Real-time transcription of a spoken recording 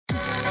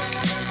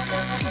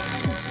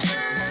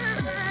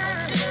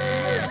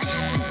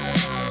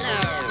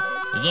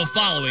The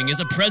following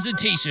is a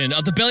presentation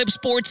of the Belly Up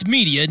Sports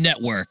Media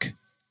Network.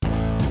 You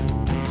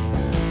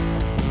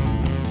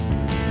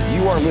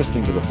are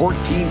listening to the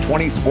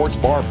 1420 Sports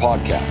Bar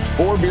Podcast.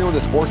 4 beer with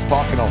a sports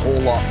talk and a whole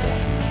lot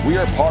more. We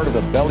are part of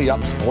the Belly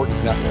Up Sports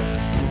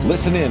Network.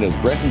 Listen in as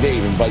Brent and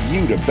Dave invite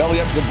you to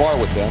belly up to the bar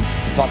with them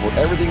to talk about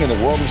everything in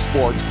the world of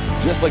sports,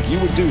 just like you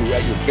would do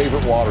at your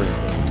favorite watering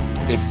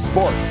hole. It's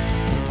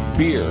sports,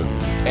 beer,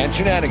 and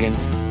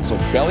shenanigans, so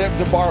belly up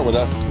to the bar with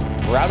us,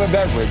 grab a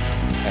beverage,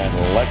 and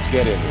let's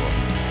get into it.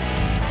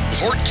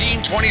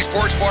 1420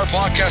 Sports Bar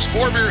Podcast,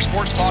 4 beer,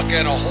 sports talk,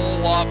 and a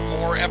whole lot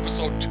more.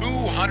 Episode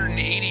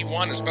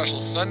 281, a special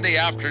Sunday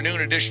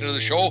afternoon edition of the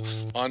show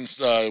on,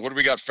 what do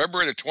we got,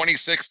 February the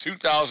 26th,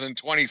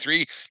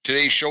 2023.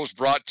 Today's show is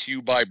brought to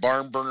you by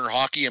Barn Burner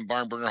Hockey and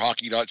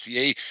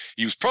barnburnerhockey.ca.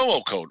 Use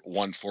promo code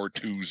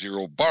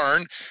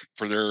 1420BARN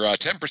for their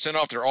 10%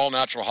 off their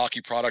all-natural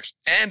hockey products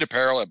and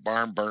apparel at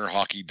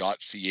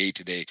barnburnerhockey.ca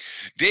today.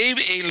 Dave,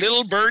 a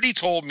little birdie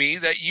told me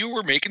that you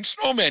were making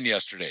snowmen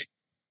yesterday.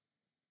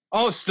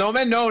 Oh,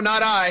 snowman? No,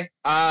 not I.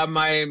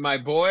 My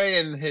boy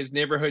and his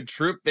neighborhood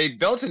troop, they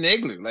built an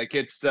igloo. Like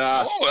it's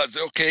oh, that's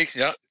okay.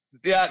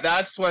 Yeah,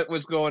 that's what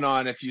was going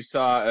on. If you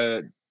saw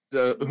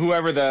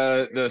whoever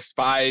the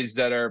spies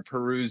that are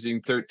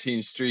perusing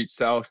 13th Street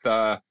South,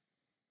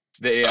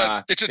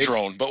 it's a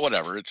drone, but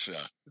whatever. It's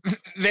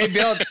they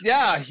built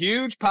a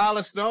huge pile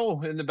of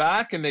snow in the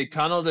back, and they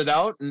tunneled it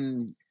out,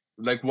 and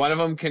like one of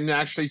them can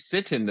actually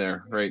sit in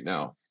there right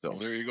now. So well,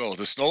 there you go.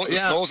 The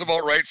snow's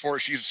about right for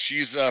it.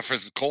 She's for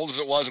as cold as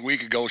it was a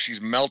week ago.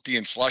 She's melty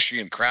and slushy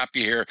and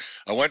crappy here.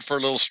 I went for a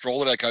little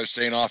stroll, like I was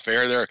saying off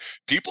air there.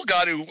 People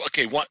got to,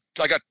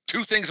 I got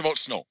two things about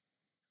snow.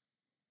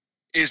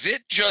 Is it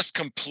just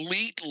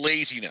complete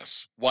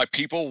laziness why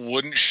people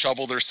wouldn't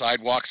shovel their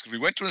sidewalks? Because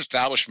we went to an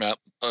establishment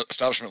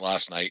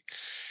last night,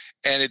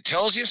 and it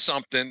tells you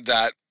something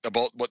that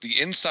about what the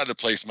inside of the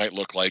place might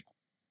look like,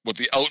 what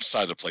the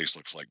outside of the place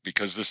looks like,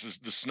 because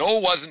the snow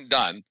wasn't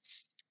done,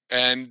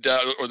 and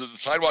or the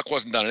sidewalk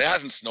wasn't done. It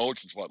hasn't snowed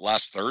since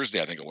last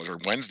Thursday, I think it was, or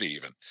Wednesday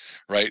even,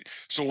 right?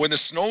 So when the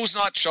snow's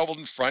not shoveled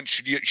in front,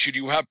 should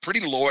you have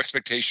pretty low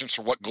expectations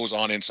for what goes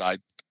on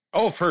inside?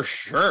 Oh, for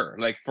sure.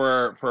 Like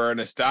for an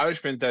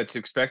establishment that's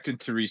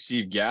expected to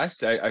receive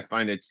guests, I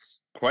find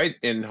it's quite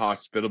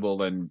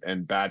inhospitable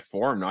and bad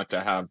form not to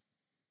have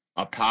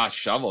a path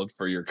shoveled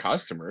for your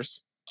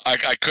customers.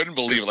 I couldn't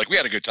believe it. Like, we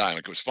had a good time.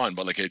 Like, it was fun,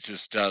 but like, it's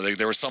just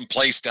there was some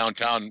place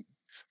downtown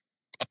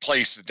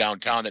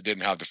that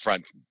didn't have the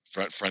front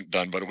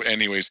done. But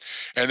anyways,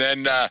 and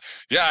then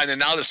and then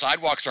now the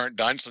sidewalks aren't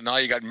done, so now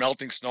you got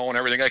melting snow and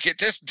everything. Like,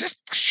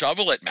 just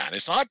shovel it, man.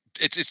 It's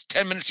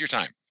 10 minutes of your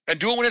time, and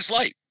do it when it's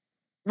light.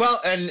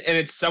 Well, and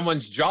it's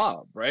someone's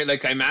job, right?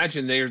 Like, I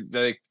imagine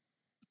the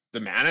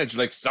manager,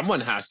 like, someone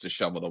has to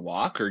shovel the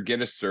walk or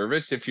get a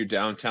service if you're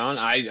downtown.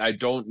 I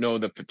don't know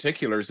the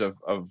particulars of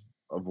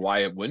why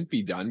it wouldn't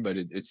be done, but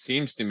it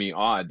seems to me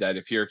odd that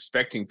if you're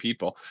expecting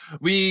people,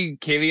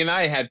 Kaylee and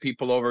I had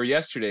people over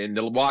yesterday and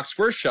the walks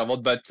were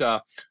shoveled, but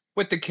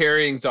with the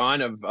carryings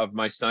on of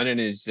my son and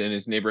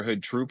his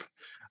neighborhood troop,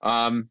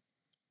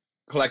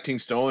 collecting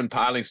snow and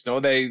piling snow,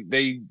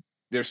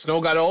 their snow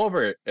got all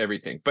over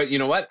everything. But you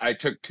know what? I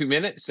took 2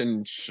 minutes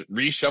and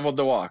re-shoveled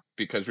the walk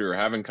because we were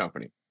having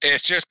company.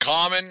 It's just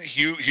common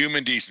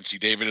human decency,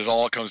 David, is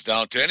all it comes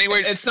down to.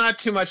 Anyways, it's not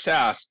too much to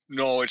ask.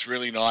 No, it's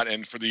really not.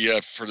 And for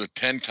the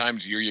 10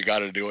 times a year, you got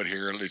to do it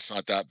here. It's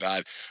not that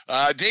bad.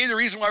 Dave, the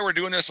reason why we're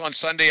doing this on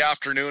Sunday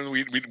afternoon,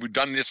 we've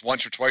done this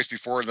once or twice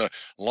before in the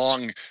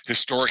long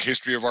historic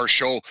history of our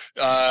show.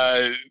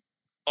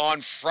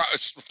 On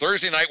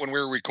Thursday night when we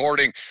were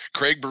recording,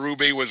 Craig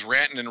Berube was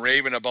ranting and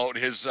raving about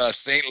his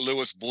St.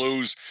 Louis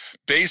Blues.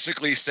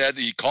 Basically said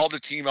that he called the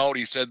team out.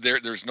 He said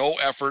there's no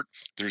effort,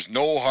 there's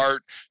no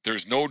heart,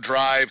 there's no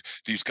drive.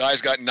 These guys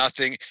got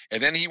nothing.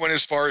 And then he went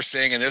as far as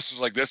saying, and this was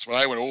like this when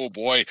I went, oh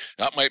boy,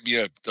 that might be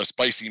a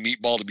spicy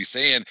meatball to be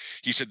saying.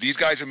 He said these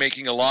guys are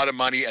making a lot of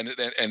money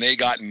and they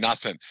got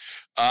nothing.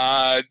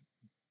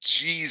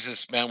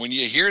 Jesus, man, when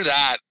you hear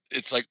that,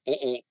 it's like,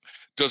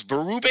 does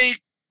Berube?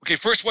 Okay,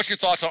 first, what's your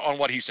thoughts on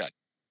what he said?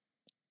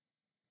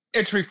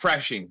 It's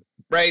refreshing,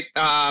 right?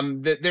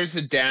 There's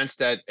a dance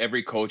that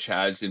every coach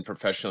has in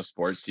professional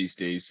sports these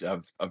days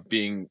of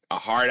being a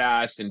hard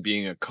ass and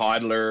being a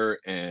coddler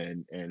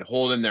and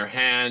holding their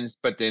hands,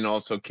 but then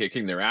also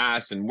kicking their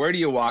ass. And where do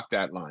you walk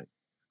that line,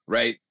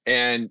 right?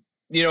 And,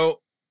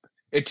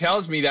 it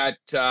tells me that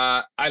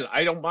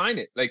I don't mind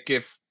it. Like,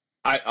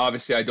 I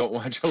don't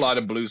watch a lot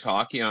of Blues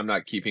hockey. I'm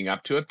not keeping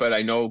up to it, but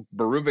I know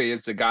Berube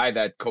is the guy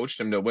that coached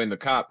him to win the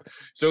cup.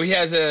 So he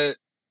has an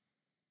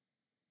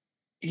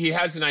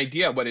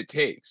idea what it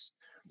takes.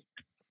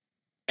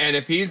 And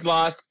if he's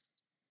lost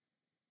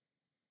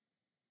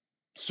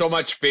so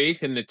much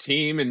faith in the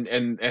team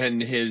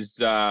and his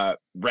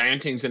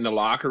rantings in the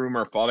locker room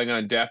are falling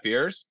on deaf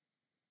ears,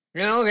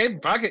 hey,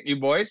 fuck it,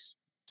 you boys.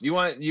 You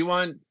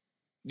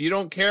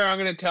don't care.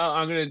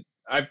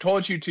 I've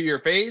told you to your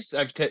face.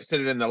 I've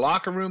said it in the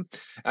locker room.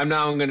 I'm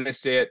going to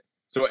say it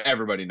so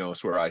everybody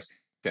knows where I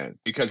extent,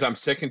 because I'm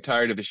sick and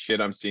tired of the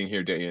shit I'm seeing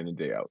here day in and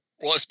day out.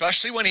 Well,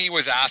 especially when he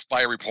was asked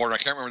by a reporter, I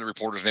can't remember the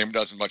reporter's name,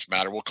 doesn't much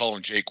matter. We'll call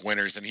him Jake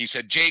Winters. And he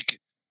said, Jake,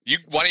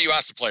 why don't you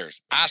ask the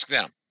players? Ask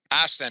them.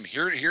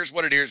 Here's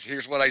what it is.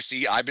 Here's what I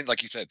see. I've been,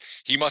 like you said,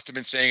 he must have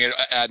been saying it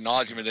ad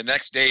nauseum. And the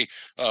next day,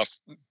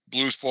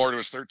 Blues forward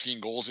was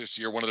 13 goals this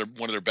year. One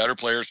of their better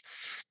players.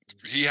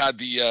 He had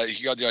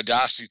the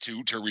audacity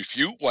to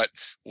refute what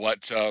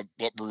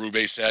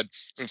Berube said,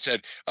 and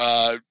said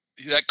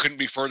that couldn't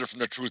be further from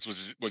the truth,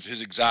 was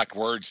his exact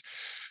words.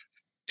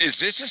 Is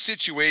this a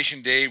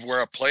situation, Dave,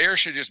 where a player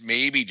should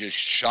just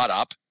shut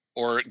up,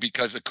 or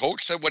because the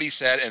coach said what he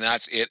said and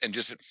that's it, and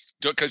just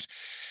because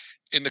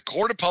in the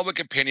court of public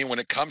opinion, when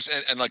it comes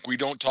and like, we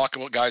don't talk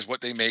about guys what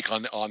they make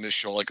on this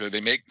show, like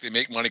they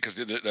make money because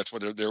that's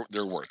what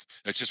they're worth.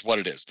 That's just what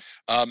it is.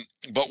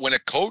 But when a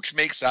coach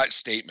makes that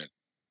statement,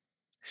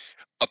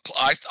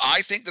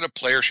 I think that a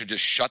player should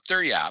just shut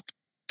their yap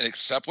and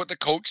accept what the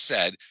coach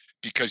said,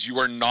 because you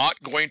are not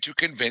going to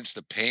convince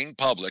the paying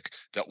public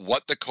that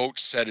what the coach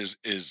said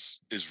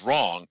is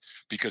wrong,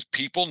 because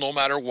people, no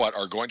matter what,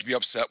 are going to be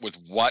upset with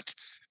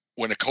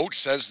when a coach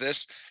says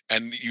this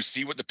and you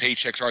see what the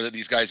paychecks are that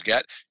these guys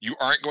get, you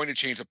aren't going to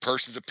change a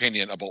person's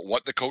opinion about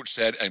what the coach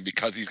said and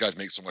because these guys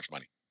make so much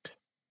money.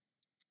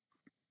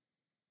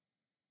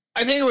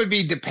 I think it would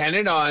be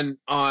dependent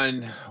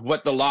on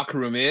what the locker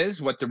room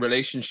is, what the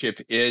relationship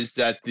is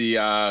that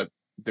the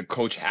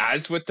coach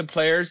has with the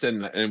players,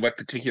 and what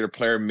particular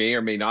player may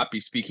or may not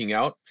be speaking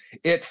out.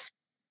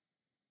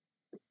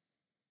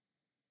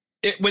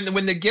 When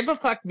the give a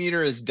fuck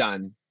meter is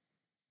done,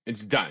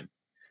 it's done.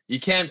 You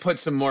can't put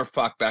some more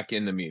fuck back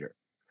in the meter.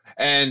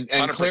 And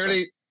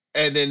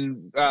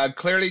 100%.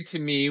 Clearly to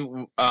me,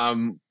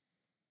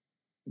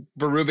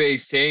 Berube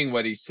saying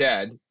what he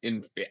said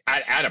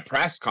at a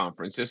press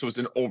conference, this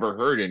wasn't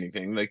overheard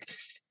anything. Like,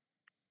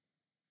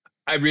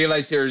 I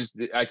realized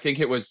I think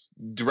it was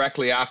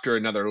directly after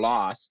another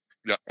loss.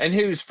 Yeah. And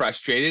he was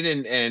frustrated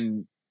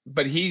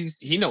but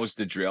he knows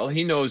the drill.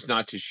 He knows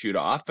not to shoot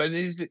off, but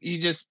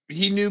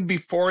he knew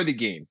before the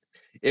game,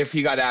 if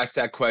he got asked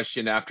that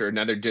question after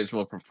another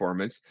dismal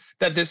performance,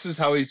 that this is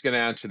how he's going to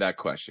answer that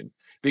question,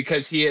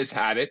 because he has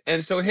had it.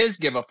 And so his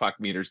give a fuck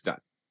meter's done.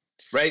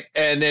 Right.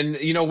 And then,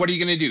 what are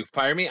you going to do?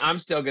 Fire me? I'm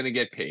still going to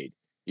get paid.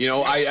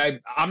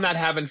 I'm not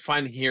having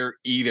fun here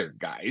either,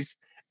 guys.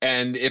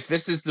 And if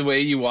this is the way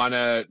you want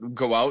to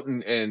go out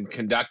and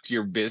conduct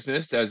your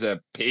business as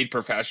a paid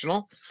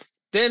professional,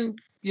 then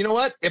you know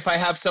what? If I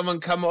have someone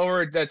come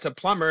over that's a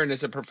plumber and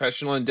is a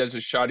professional and does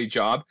a shoddy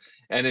job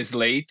and is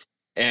late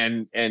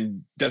and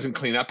doesn't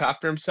clean up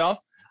after himself,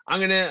 I'm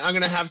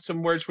gonna have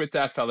some words with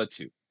that fella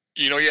too.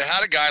 You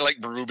had a guy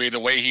like Berube, the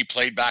way he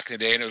played back in the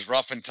day, and it was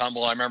rough and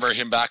tumble. I remember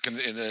him back in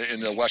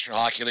the Western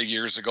Hockey League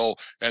years ago,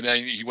 and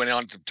then he went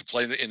on to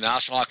play in the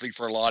National Hockey League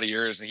for a lot of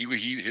years. And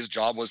his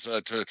job was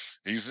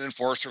he was an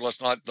enforcer.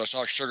 Let's not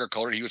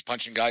sugarcoat it. He was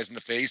punching guys in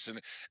the face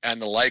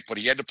and the like, but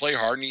he had to play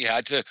hard and he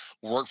had to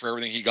work for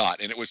everything he got.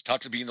 And it was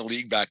tough to be in the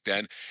league back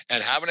then.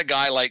 And having a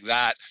guy like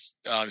that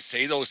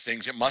say those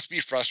things, it must be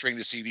frustrating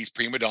to see these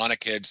prima donna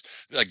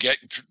kids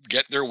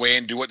get their way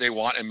and do what they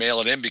want and mail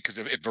it in, because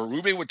if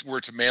Berube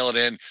were to mail it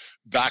in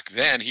back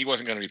then, he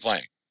wasn't going to be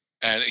playing.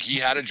 And he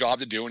had a job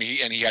to do, and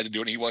he had to do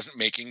it. And he wasn't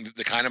making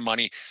the kind of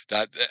money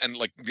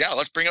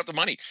let's bring up the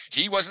money.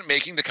 He wasn't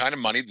making the kind of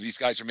money that these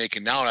guys are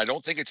making now. And I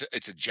don't think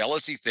it's a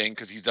jealousy thing,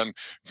 because he's done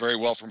very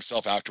well for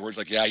himself afterwards.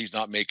 Like, yeah, he's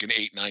not making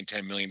 $8, $9,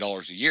 $10 million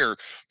a year,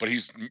 but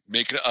he's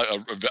making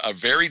a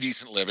very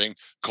decent living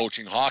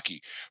coaching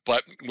hockey.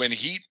 But when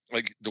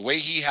the way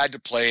he had to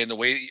play and the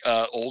way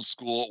old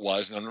school it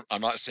was, and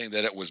I'm not saying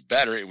that it was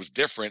better, it was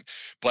different,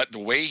 but the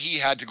way he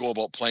had to go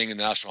about playing in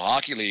the National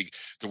Hockey League,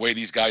 the way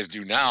these guys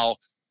do now,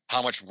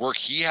 how much work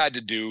he had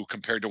to do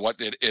compared to what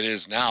it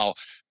is now.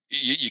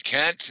 You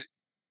can't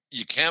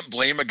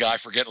blame a guy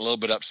for getting a little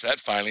bit upset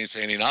finally and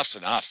saying enough's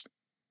enough.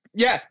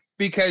 Yeah,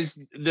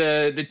 because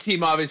the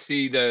team,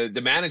 obviously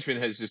the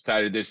management has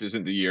decided this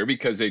isn't the year,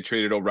 because they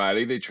traded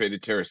O'Reilly, they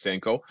traded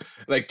Tarasenko,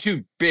 like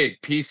two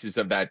big pieces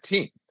of that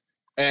team.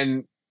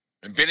 And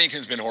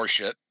Binnington's been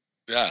horseshit.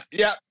 Yeah.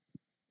 Yeah.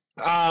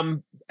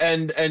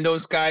 And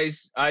those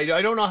guys, I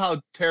don't know how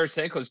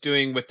Tarasenko's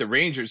doing with the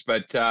Rangers,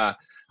 but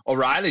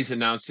O'Reilly's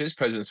announced his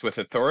presence with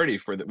authority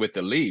with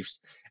the Leafs,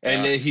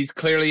 and he's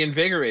clearly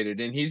invigorated,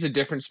 and he's a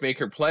difference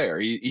maker player.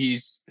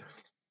 He's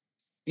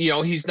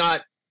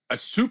not a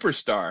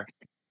superstar,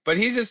 but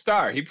he's a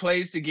star. He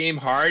plays the game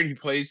hard. He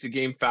plays the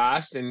game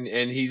fast, and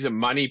he's a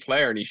money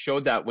player, and he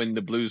showed that when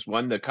the Blues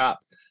won the Cup.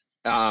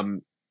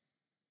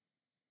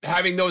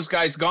 Having those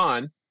guys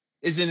gone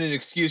isn't an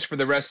excuse for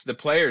the rest of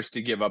the players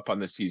to give up on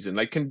the season.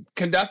 Like,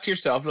 conduct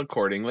yourself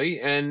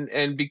accordingly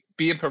and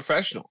be a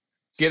professional.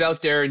 Get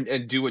out there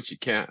and do what you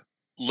can.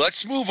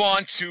 Let's move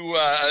on to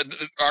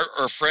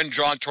our friend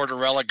John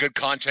Tortorella, good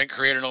content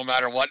creator, no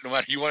matter what. No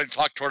matter you want to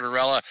talk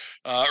Tortorella.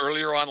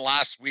 Earlier on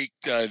last week,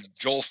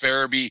 Joel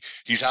Farabee,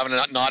 he's having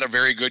not a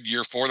very good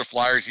year for the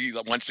Flyers.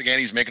 Once again,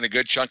 he's making a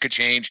good chunk of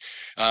change.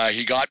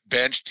 He got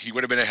benched. He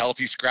would have been a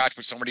healthy scratch,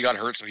 but somebody got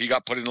hurt, so he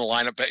got put in the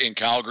lineup in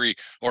Calgary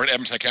or in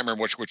Edmonton. I can't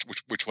remember which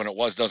one it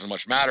was. Doesn't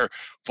much matter.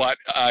 But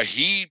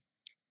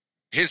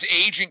his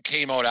agent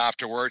came out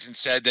afterwards and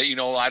said that,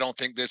 I don't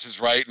think this is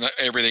right and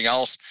everything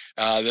else,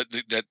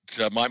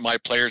 that my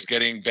player's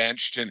getting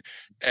benched. And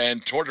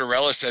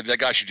Tortorella said that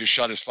guy should just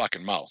shut his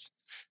fucking mouth.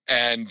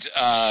 And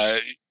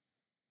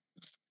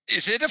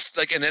is it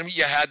and then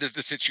you had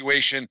the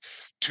situation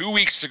 2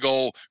 weeks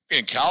ago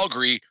in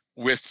Calgary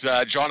with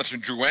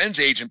Jonathan Drouin's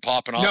agent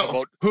popping off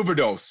about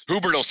Huberdeau's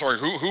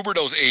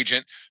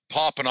agent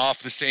popping off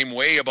the same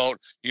way about,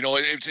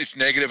 it's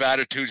negative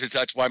attitudes.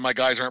 That's why my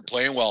guys aren't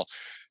playing well.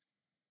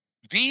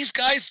 These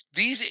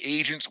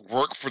agents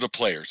work for the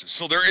players.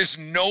 So there is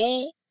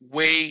no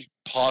way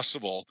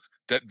possible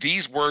that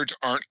these words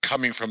aren't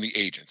coming from the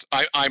agents.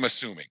 I'm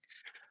assuming.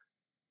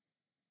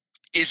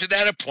 Is it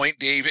at a point,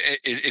 Dave?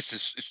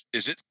 Is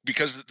it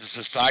because of the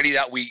society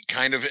that we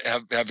kind of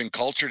have been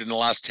cultured in the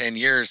last 10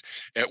 years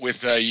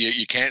with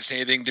you can't say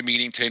anything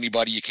demeaning to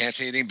anybody, you can't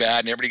say anything bad,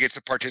 and everybody gets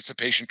a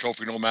participation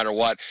trophy no matter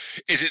what?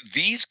 Is it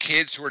these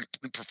kids who are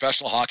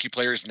professional hockey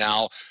players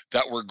now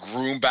that were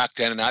groomed back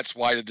then, and that's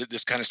why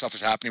this kind of stuff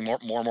is happening more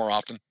and more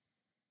often?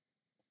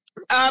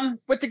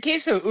 With the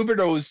case of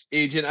Huberdeau's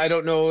agent, I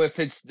don't know if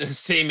it's the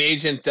same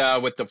agent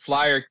with the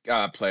Flyer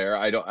player.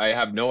 I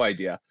have no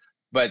idea,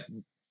 but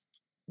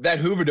that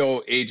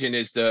Huberdeau agent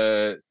is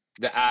the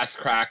ass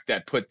crack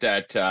that put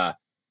that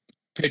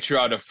picture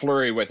out of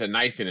Fleury with a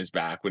knife in his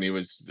back when he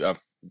was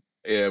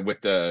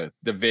with the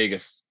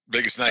Vegas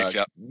Knights.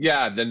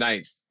 The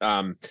Knights.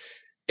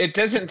 It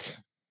doesn't.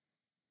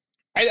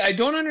 I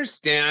don't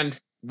understand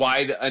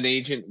why an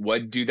agent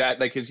would do that.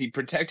 Like, is he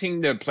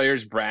protecting the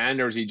player's brand,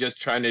 or is he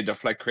just trying to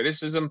deflect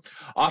criticism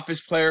off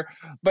his player?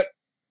 But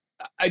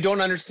I don't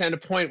understand the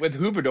point with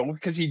Huberdeau,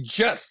 because he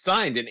just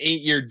signed an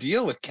 8-year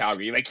deal with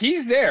Calgary. Like,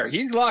 he's there,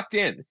 he's locked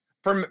in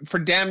for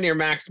damn near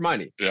max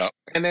money. Yeah.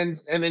 And then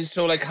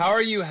so, like, how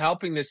are you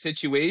helping the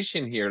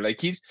situation here?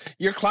 Like,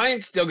 your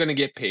client's still going to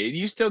get paid.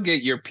 You still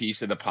get your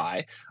piece of the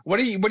pie. What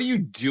are you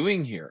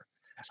doing here?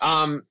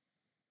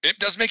 It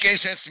doesn't make any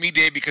sense to me,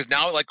 Dave, because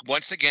now, like,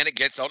 once again, it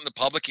gets out in the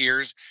public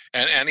ears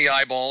and the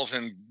eyeballs,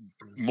 and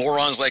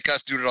morons like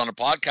us do it on a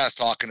podcast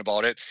talking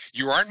about it.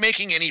 You aren't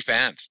making any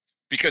fans.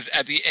 Because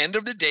at the end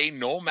of the day,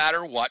 no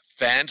matter what,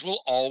 fans will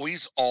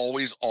always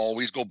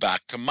go back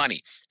to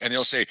money. And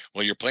they'll say,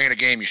 well, you're playing a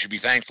game, you should be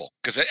thankful.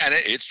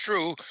 It's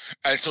true.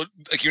 And so,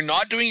 like, you're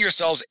not doing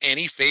yourselves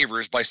any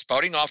favors by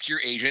spouting off to your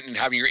agent and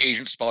having your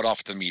agent spout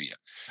off to the media.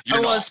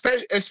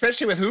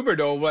 Especially with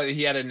Huberdeau,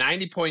 he had a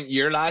 90-point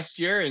year last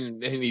year,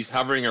 and he's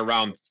hovering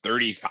around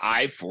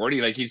 35,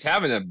 40. Like, he's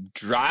having a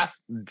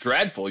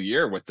dreadful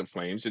year with the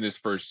Flames in his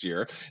first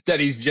year that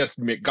he's just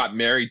got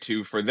married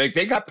to.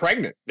 They got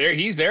pregnant.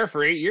 He's there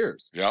for 8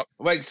 years. Yep.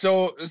 Like,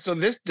 so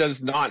this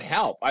does not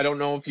help. I don't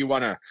know if you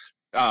want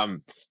to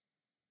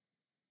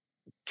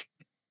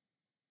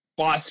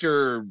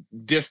foster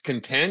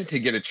discontent to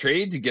get a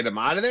trade to get him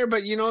out of there,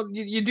 but you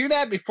do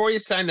that before you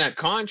sign that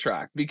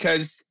contract,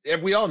 because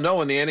we all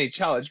know in the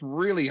NHL it's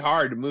really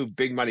hard to move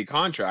big money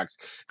contracts,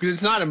 because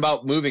it's not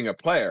about moving a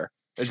player,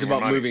 it's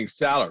about moving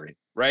salary,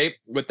 right?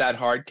 With that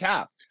hard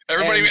cap.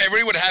 Everybody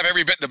would have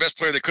every bit the best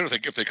player they could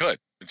if they could.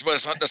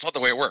 That's not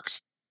the way it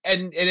works.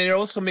 And it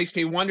also makes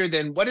me wonder,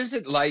 then, what is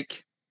it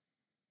like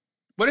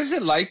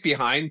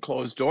behind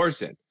closed doors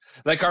then?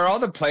 Like, are all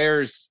the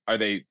players, are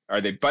they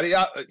buddy?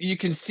 You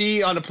can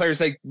see on the players,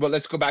 like, well,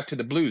 let's go back to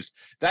the Blues.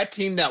 That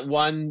team that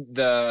won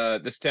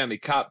the Stanley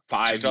Cup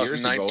 5 years ago.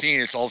 2019,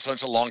 it's all of a sudden,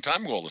 it's a long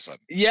time ago all of a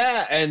sudden.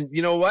 Yeah, and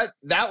you know what?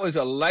 That was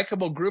a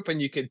likable group, and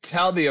you could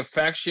tell the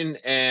affection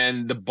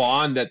and the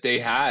bond that they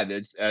had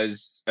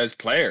as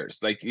players.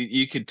 Like,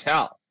 you could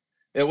tell.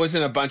 It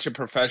wasn't a bunch of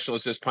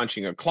professionals just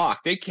punching a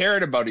clock. They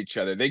cared about each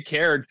other. They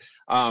cared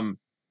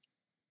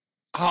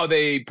how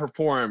they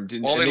performed.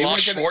 Well, they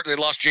lost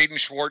Jaden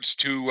Schwartz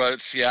to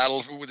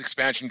Seattle with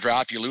expansion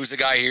draft. You lose a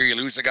guy here, you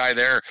lose a guy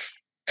there,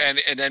 and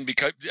then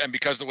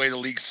because the way the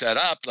league's set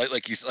up,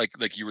 like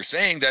you were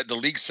saying, that the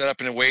league's set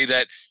up in a way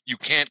that you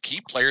can't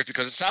keep players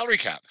because of salary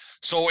cap.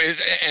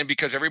 And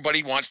because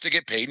everybody wants to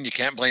get paid, and you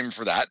can't blame them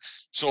for that.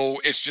 So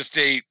it's just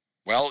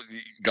well, you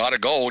got to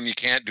go, and you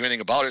can't do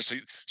anything about it.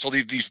 So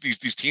these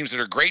teams that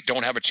are great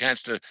don't have a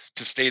chance to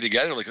stay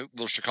together. Like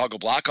those Chicago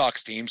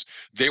Blackhawks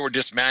teams, they were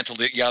dismantled.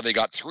 Yeah, they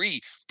got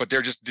 3, but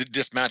they're just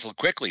dismantled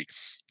quickly.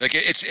 Like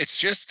it's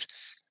just,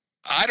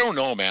 I don't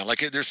know, man.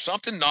 Like, there's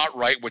something not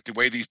right with the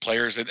way these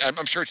players, and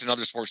I'm sure it's in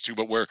other sports too,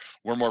 but we're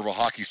more of a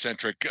hockey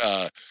centric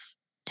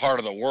part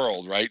of the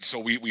world, right? So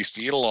we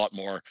see it a lot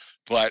more.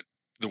 But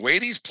the way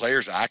these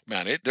players act,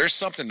 man, there's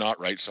something not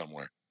right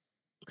somewhere.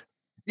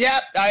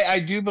 Yeah, I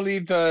do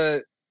believe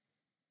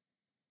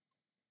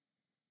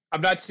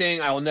I'm not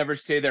saying, I will never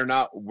say they're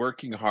not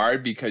working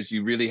hard, because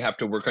you really have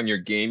to work on your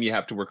game. You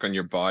have to work on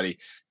your body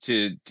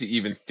to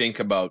even think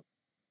about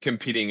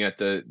competing at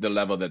the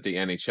level that the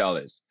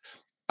NHL is.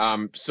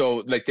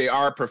 So like they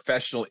are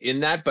professional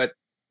in that, but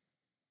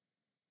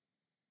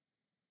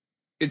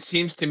it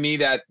seems to me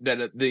that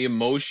the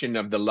emotion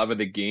of the love of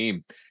the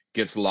game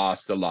gets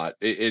lost a lot.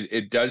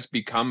 It does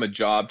become a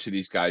job to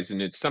these guys,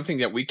 and it's something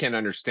that we can't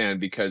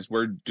understand because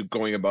we're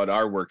going about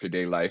our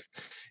workaday life,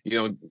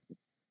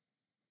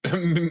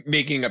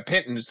 making a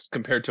pittance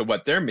compared to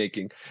what they're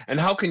making. And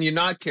how can you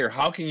not care?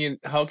 How can you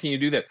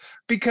do that?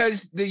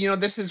 Because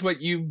this is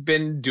what you've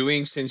been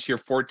doing since you're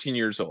 14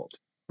 years old,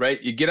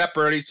 right? You get up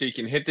early so you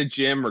can hit the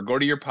gym or go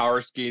to your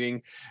power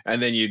skating,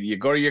 and then you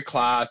go to your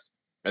class,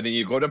 and then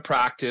you go to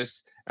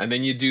practice, and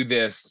then you do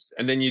this,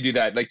 and then you do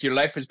that. Like, your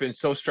life has been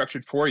so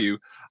structured for you.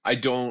 I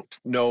don't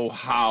know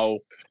how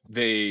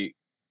they've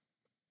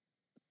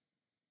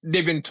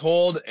been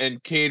told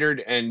and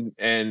catered and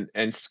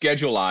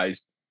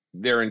schedulized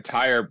their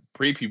entire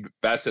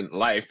prepubescent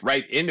life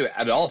right into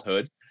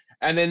adulthood,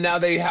 and then now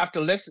they have to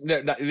listen.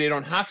 They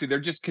don't have to. They're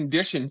just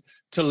conditioned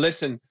to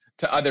listen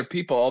to other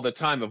people all the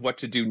time of what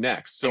to do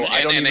next. So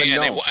I don't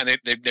even know. And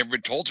they've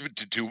been told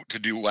to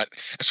do what.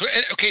 So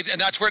okay, and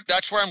that's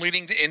where I'm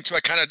leading into.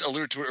 I kind of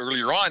alluded to it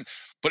earlier on,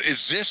 but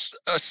is this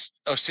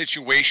a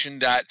situation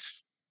that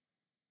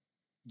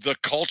the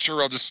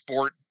culture of the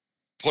sport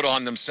put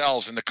on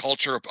themselves, and the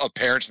culture of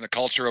parents, and the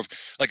culture of,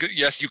 like,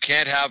 yes, you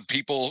can't have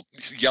people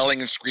yelling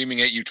and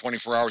screaming at you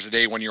 24 hours a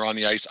day when you're on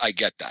the ice. I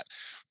get that,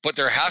 but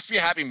there has to be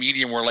a happy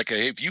medium where, like,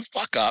 hey, if you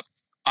fuck up,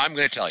 I'm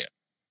going to tell you.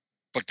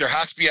 But there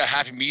has to be a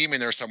happy medium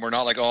in there somewhere,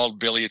 not like, oh,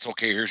 Billy, it's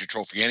okay, here's your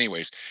trophy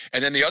anyways.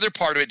 And then the other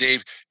part of it,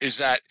 Dave, is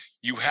that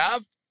you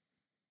have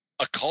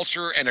a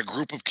culture and a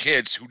group of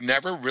kids who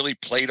never really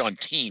played on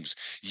teams.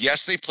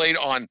 Yes, they played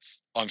on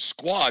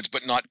squads,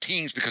 but not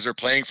teams, because they're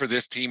playing for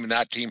this team and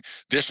that team,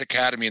 this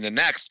academy and the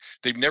next.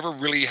 They've never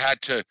really had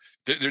to.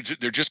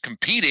 They're just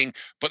competing,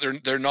 but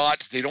they're not.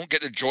 They don't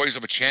get the joys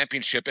of a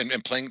championship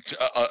and playing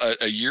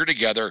a year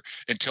together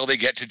until they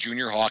get to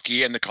junior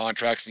hockey and the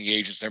contracts and the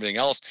agents and everything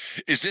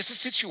else. Is this a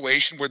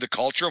situation where the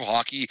culture of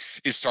hockey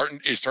is starting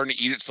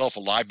to eat itself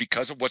alive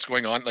because of what's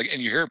going on? Like,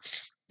 and you hear.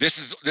 This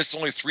is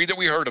only 3 that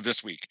we heard of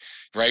this week,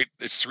 right?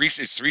 It's three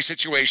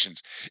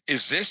situations.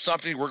 Is this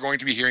something we're going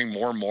to be hearing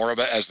more and more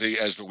about as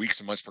the weeks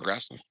and months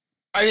progress?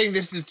 I think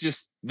this is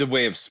just the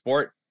way of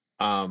sport.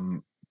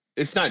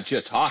 It's not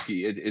just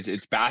hockey.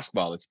 It's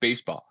basketball. It's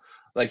baseball.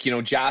 Like,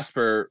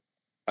 Jasper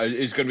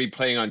is going to be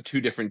playing on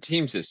 2 different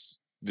teams this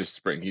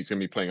spring. He's going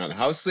to be playing on a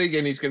house league,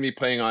 and he's going to be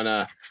playing on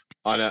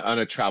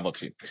a travel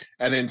team.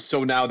 And then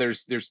so now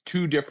there's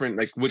 2 different,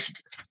 like,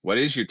 what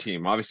is your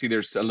team? Obviously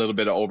there's a little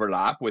bit of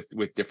overlap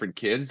with different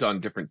kids on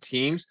different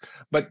teams,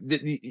 but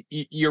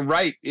you're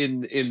right.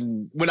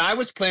 In when I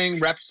was playing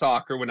rep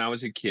soccer when I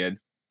was a kid,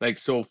 like,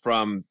 so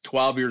from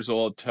 12 years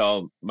old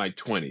till my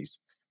 20s,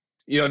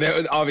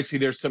 obviously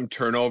there's some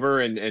turnover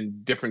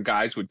and different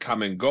guys would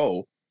come and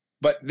go,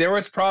 but there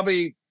was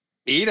probably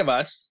 8 of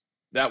us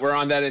that were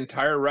on that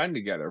entire run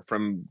together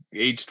from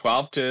age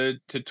 12 to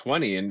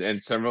 20.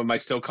 And some of them I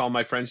still call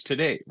my friends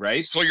today,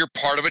 right? So you're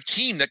part of a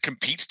team that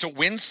competes to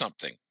win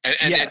something, and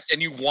Yes.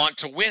 and you want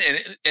to win,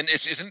 and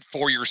this isn't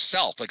for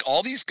yourself. Like,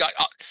 all these guys,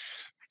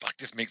 fuck,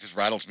 this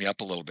rattles me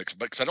up a little bit,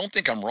 because I don't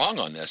think I'm wrong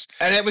on this.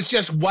 And it was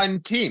just one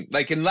team,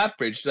 like in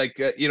Lethbridge, like,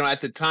 at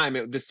the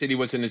time, the city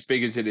wasn't as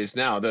big as it is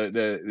now.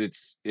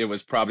 It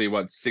was probably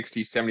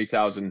 60,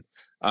 70,000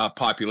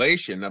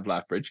 population of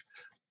Lethbridge.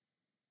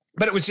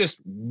 But it was just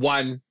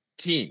one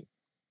team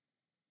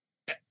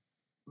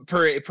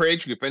per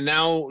age group. And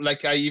now,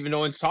 like, I even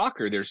know in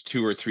soccer, there's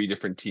 2 or 3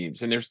 different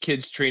teams, and there's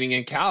kids training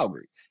in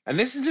Calgary. And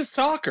this is just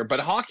soccer,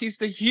 but hockey's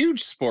the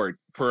huge sport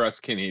for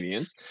us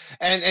Canadians.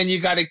 And you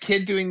got a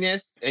kid doing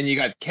this, and you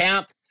got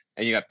camp,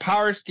 and you got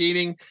power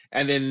skating,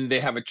 and then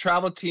they have a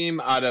travel team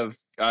out of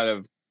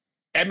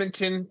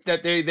Edmonton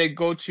that they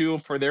go to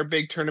for their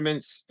big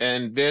tournaments,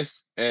 and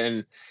this,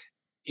 and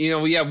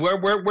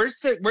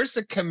where's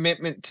the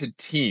commitment to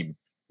team,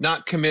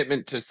 not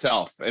commitment to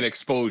self and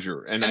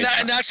exposure, and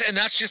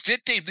that's just it,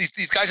 Dave.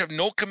 These guys have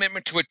no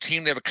commitment to a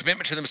team. They have a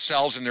commitment to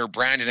themselves and their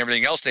brand and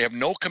everything else. They have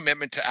no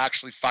commitment to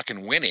actually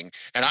fucking winning.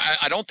 And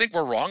I don't think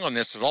we're wrong on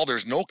this at all.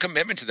 There's no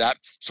commitment to that.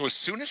 So as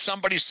soon as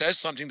somebody says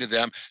something to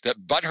them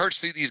that butt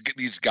hurts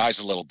these guys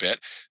a little bit,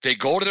 they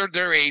go to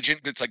their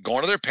agent. It's like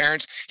going to their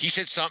parents. He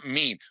said something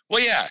mean.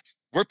 Well, yeah,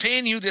 we're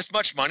paying you this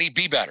much money.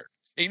 Be better.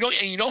 And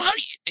you know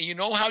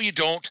how you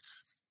don't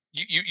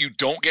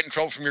get in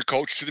trouble from your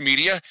coach to the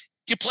media.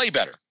 You play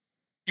better.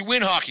 You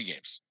win hockey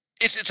games.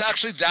 It's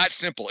actually that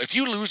simple. If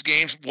you lose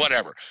games,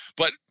 whatever.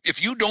 But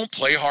if you don't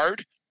play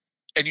hard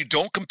and you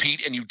don't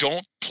compete and you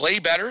don't play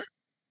better,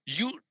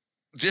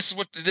 this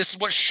is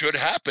what should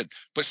happen.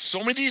 But so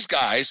many of these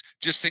guys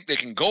just think they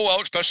can go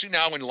out, especially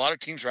now when a lot of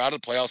teams are out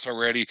of the playoffs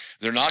already.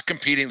 They're not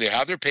competing. They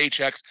have their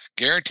paychecks,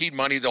 guaranteed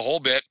money, the whole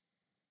bit.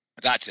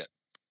 That's it.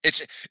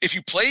 If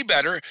you play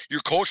better, your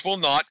coach will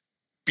not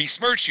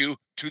besmirch you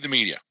to the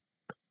media.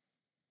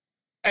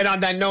 And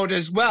on that note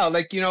as well,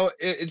 like,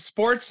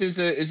 sports is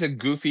a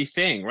goofy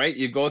thing, right?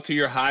 You go through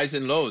your highs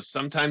and lows.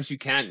 Sometimes you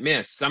can't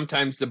miss.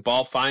 Sometimes the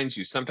ball finds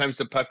you. Sometimes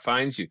the puck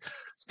finds you.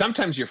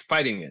 Sometimes you're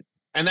fighting it.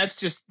 And that's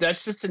just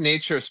the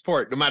nature of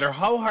sport, no matter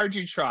how hard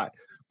you try.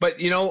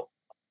 But,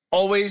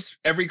 always,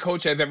 every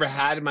coach I've ever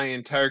had in my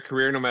entire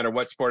career, no matter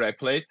what sport I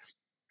played,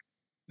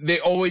 they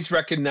always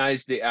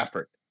recognize the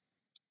effort.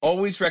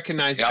 Always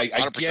recognize, Yeah, I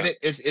 100%. get it.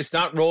 It's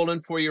not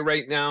rolling for you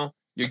right now.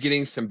 You're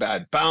getting some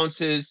bad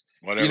bounces.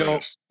 Whatever it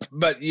is.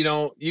 But you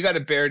got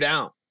to bear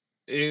down.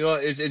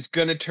 It's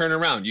going to turn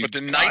around. But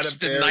the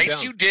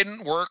nights you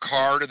didn't work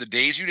hard, or the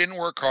days you didn't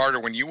work hard, or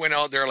when you went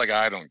out there like,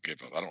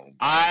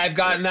 I've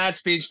gotten that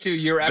speech too.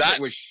 Your effort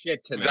was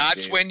shit tonight.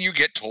 That's when you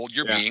get told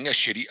you're being a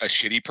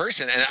shitty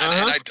person,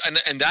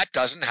 and that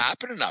doesn't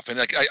happen enough. And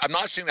like, I'm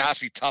not saying there has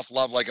to be tough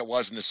love like it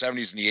was in the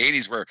 70s and the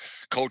 80s where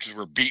coaches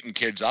were beating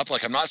kids up.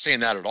 Like, I'm not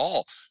saying that at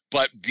all.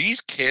 But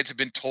these kids have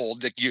been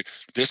told that you're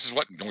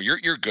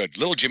good,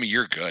 little Jimmy,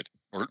 you're good.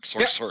 Or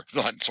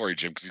sorry,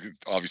 Jim, because he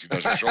obviously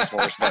does your show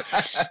for us. But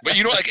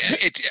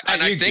like it,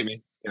 and I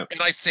think, and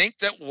I think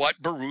that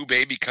what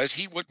Berube, because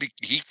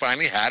he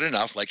finally had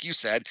enough, like you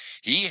said,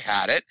 he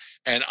had it,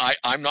 and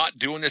I'm not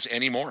doing this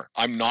anymore.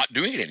 I'm not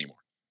doing it anymore.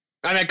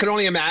 And I could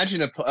only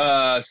imagine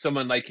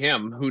someone like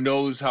him who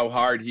knows how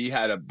hard he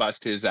had to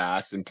bust his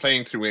ass and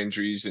playing through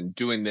injuries and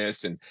doing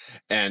this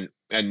and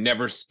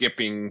never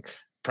skipping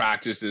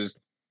practices,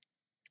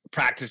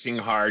 practicing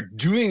hard,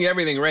 doing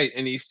everything right,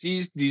 and he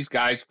sees these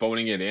guys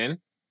phoning it in.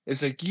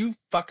 It's like, you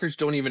fuckers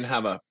don't even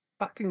have a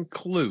fucking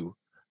clue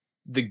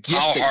the gift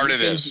how hard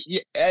it is,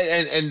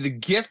 and the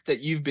gift that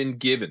you've been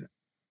given.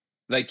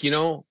 Like,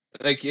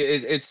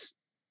 it's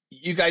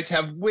you guys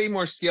have way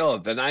more skill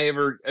than I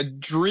ever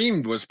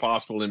dreamed was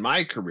possible in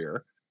my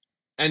career,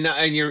 and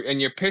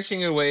you're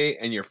pissing away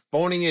and you're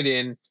phoning it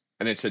in.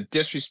 And it's a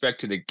disrespect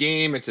to the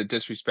game. It's a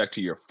disrespect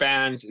to your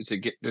fans. It's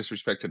a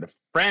disrespect to the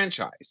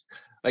franchise.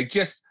 Like,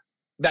 just,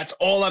 that's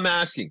all I'm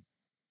asking.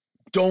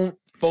 Don't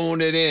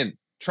phone it in.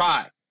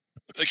 Try.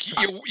 Like,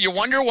 you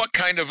wonder what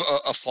kind of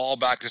a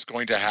fallback is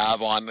going to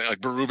have on,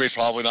 like, Berube's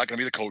probably not going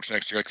to be the coach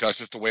next year, because that's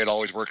just the way it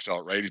always works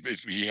out, right?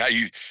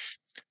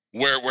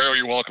 Where are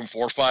you welcome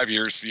 4 or 5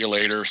 years? See you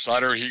later.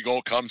 Sutter, he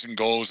comes and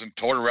goes, and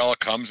Tortorella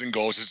comes and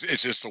goes.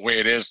 It's just the way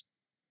it is.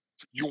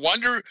 You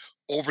wonder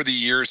over the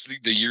years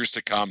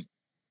to come,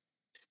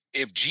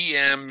 if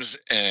GMs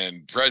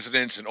and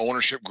presidents and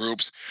ownership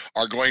groups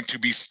are going to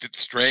be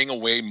straying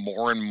away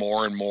more and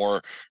more and more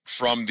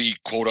from the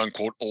quote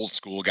unquote old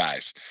school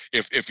guys.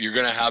 If you're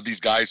going to have these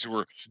guys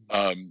who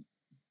are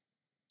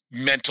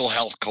mental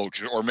health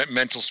coaches or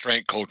mental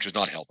strength coaches,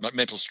 not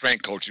mental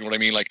strength coaches, you know what I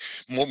mean? Like,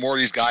 more of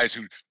these guys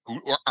who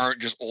aren't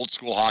just old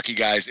school hockey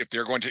guys, if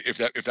they're going to, if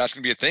that's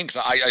going to be a thing.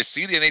 So I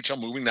see the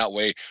NHL moving that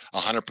way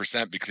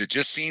 100%, because it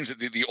just seems that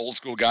the old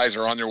school guys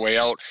are on their way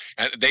out,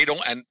 and they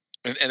don't, and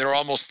they're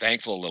almost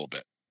thankful a little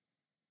bit.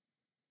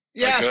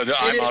 Yeah,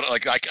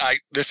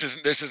 this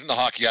isn't the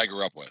hockey I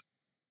grew up with.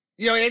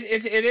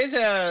 It is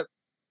a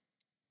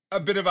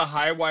bit of a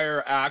high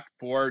wire act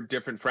for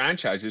different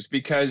franchises,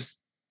 because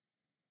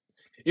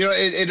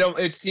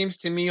it seems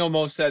to me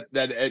almost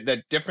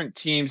that different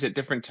teams at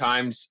different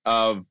times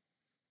of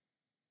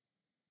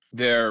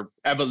their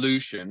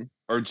evolution,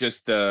 or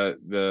just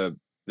the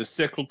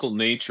cyclical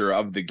nature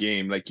of the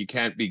game, like, you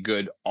can't be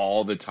good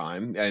all the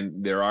time,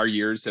 and there are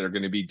years that are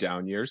going to be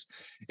down years.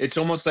 It's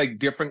almost like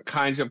different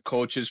kinds of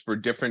coaches for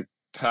different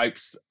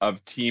types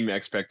of team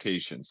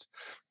expectations,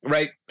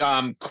 right?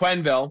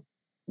 Quenneville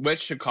with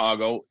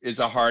Chicago is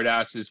a hard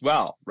ass as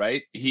well,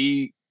 right?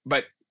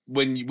 But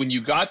when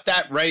you got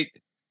that right,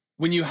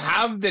 when you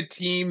have the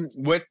team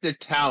with the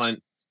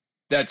talent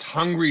that's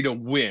hungry to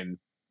win,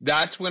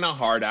 that's when a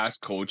hard-ass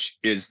coach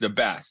is the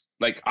best.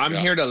 Like, I'm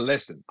here to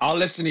listen. I'll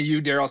listen to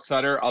you, Daryl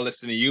Sutter. I'll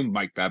listen to you,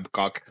 Mike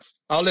Babcock.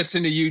 I'll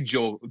listen to you,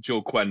 Joe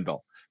Quenneville,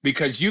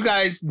 because you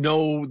guys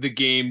know the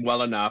game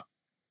well enough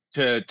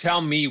to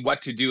tell me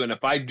what to do. And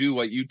if I do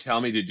what you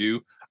tell me to do,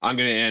 I'm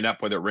going to end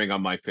up with a ring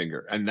on my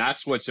finger. And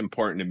that's what's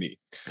important to me.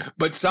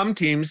 But some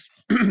teams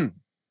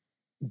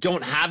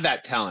don't have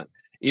that talent,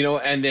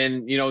 and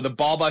then, the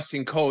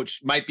ball-busting coach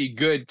might be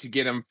good to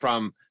get them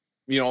from,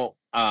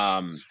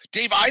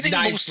 Dave, I think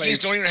most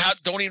teams don't even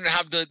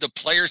have the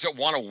players that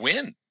want to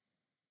win.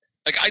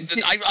 Like,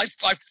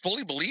 I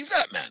fully believe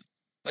that, man.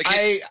 Like,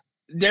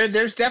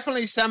 there's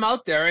definitely some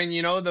out there, and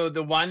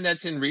the one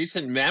that's in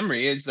recent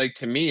memory is, like,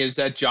 to me, is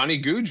that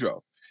Johnny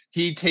Gaudreau.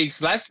 He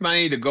takes less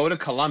money to go to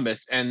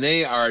Columbus, and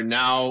they are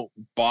now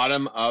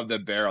bottom of the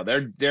barrel.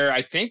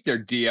 I think they're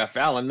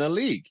DFL in the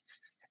league.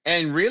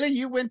 And really,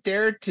 you went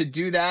there to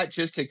do that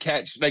just to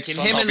catch, like, in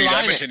him and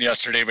Edmonton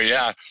yesterday, but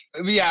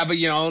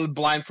but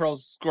blind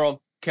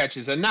squirrel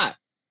catches a nut,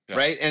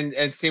 right?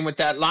 And same with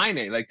that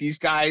line. Like, these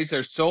guys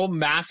are so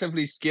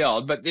massively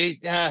skilled, but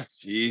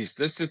let's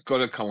just go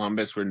to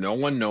Columbus where no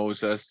one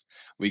knows us.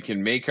 We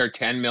can make our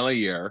 $10 million a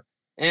year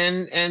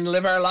and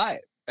live our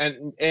life.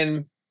 And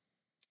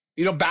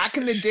back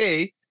in the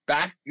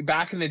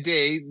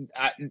day,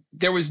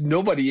 there was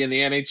nobody in the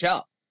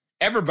NHL.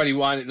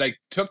 Everybody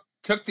took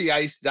took the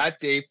ice that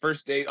day,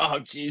 first day. Oh,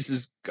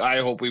 Jesus, I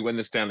hope we win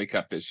the Stanley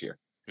Cup this year.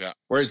 Yeah.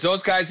 Whereas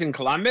those guys in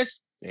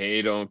Columbus,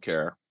 they don't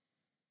care.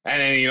 And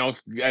then,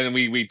 and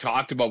we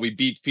talked about, we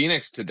beat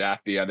Phoenix to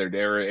death the other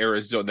day, or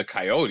Arizona, the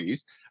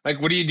Coyotes.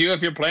 Like, what do you do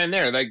if you're playing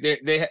there? Like,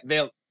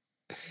 they'll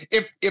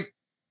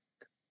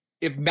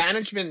if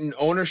management and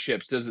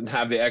ownerships doesn't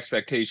have the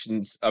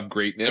expectations of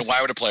greatness, then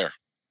why would a player?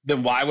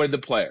 Then why would the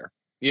player?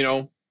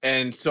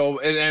 And so,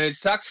 and it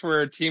sucks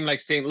for a team like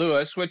St.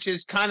 Louis, which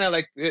is kind of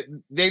like,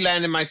 they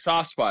land in my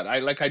soft spot. I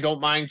don't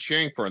mind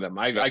cheering for them.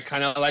 I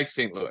kind of like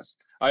St. Louis.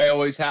 I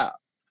always have.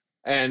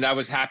 And I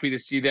was happy to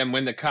see them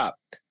win the cup.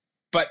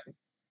 But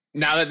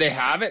now that they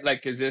have it,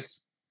 like, is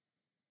this,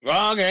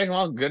 well, okay,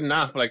 well, good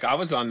enough. Like, I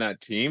was on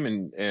that team,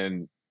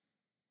 and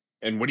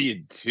what do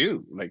you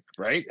do? Like,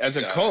 right? As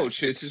a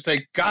coach, it's just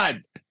like,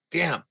 God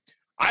damn,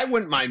 I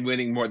wouldn't mind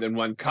winning more than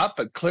one cup,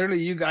 but clearly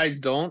you guys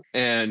don't.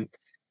 And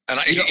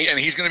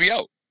he's going to be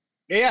out.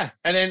 Yeah.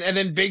 And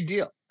then big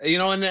deal,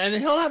 and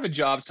he'll have a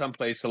job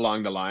someplace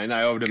along the line.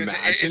 I would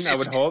imagine, I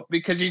would hope,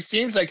 because he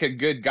seems like a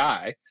good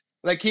guy.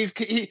 Like,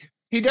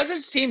 he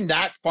doesn't seem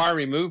that far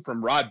removed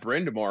from Rod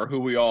Brind'Amour, who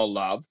we all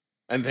love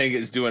and think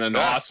is doing an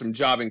awesome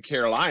job in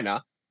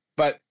Carolina.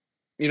 But,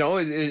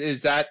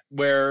 is that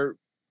where,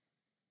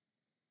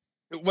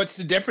 what's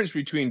the difference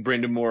between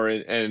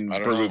Brind'Amour and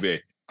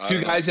Berube?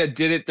 Two guys that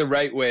did it the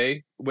right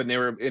way when they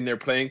were in their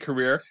playing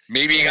career.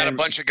 Maybe you got a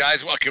bunch of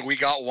guys. Okay, we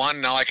got one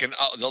now. I can.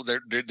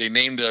 They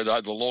named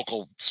the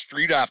local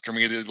street after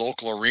me, the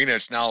local arena.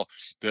 It's now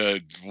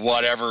the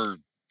whatever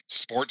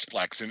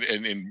Sportsplex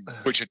in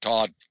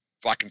Wichita,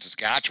 fucking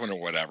Saskatchewan or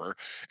whatever.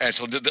 And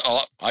so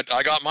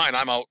I got mine.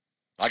 I'm out.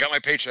 I got my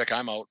paycheck.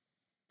 I'm out.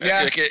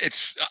 Yeah,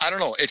 it's I don't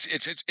know.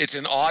 It's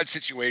an odd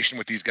situation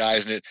with these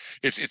guys, and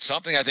it's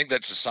something I think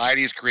that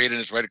society has created.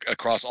 And it's right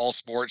across all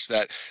sports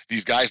that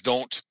these guys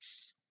don't.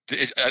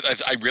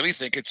 I really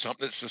think it's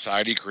something that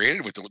society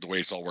created with the way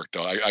it's all worked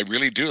out. I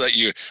really do.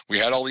 That we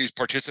had all these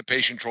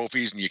participation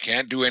trophies, and you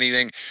can't do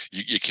anything.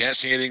 You can't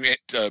say anything,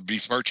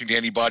 besmirching to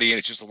anybody, and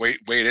it's just the way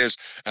it is.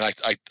 And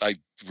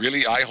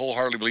I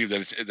wholeheartedly believe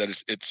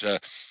that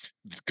it's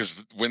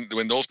because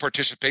when those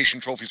participation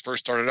trophies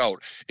first started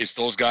out, it's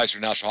those guys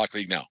from National Hockey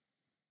League now.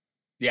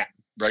 Yeah.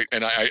 Right.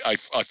 And I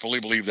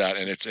fully believe that.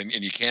 And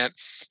and you can't,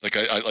 like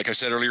I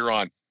said earlier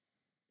on,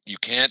 you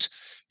can't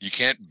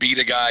beat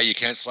a guy, you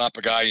can't slap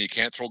a guy, you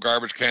can't throw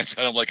garbage cans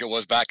at him like it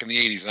was back in the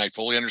 80s. And I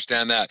fully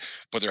understand that,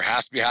 but there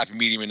has to be a happy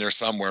medium in there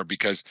somewhere,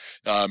 because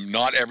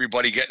not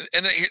everybody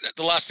and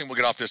the last thing we'll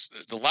get off this,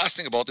 the last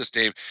thing about this,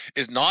 Dave,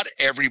 is not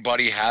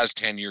everybody has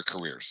 10-year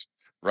careers.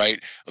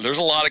 Right. There's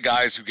a lot of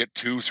guys who get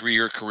 2-3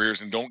 year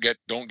careers and don't get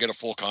a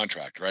full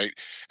contract. Right.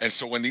 And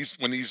so when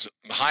these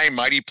high and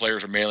mighty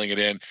players are mailing it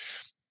in,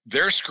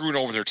 they're screwing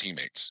over their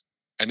teammates,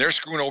 and they're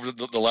screwing over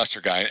the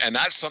lesser guy. And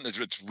that's something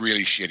that's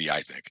really shitty,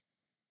 I think.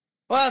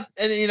 Well,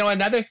 and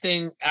another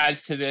thing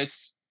adds to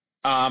this,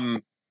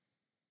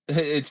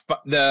 there's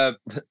a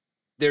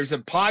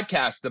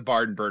podcast, The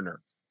Barn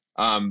Burner,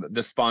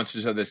 the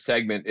sponsors of this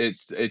segment.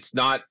 It's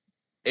not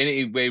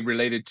any way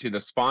related to the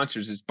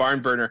sponsors. It's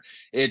Barn Burner.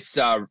 It's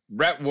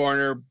Rhett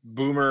Warner,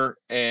 Boomer,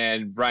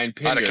 and Brian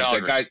Pinder.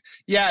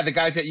 The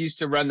guys that used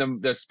to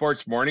run the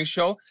sports morning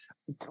show.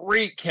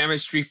 Great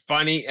chemistry,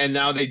 funny, and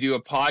now they do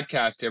a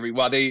podcast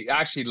they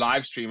actually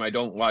live stream. I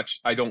don't watch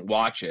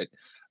it,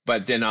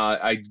 but then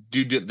I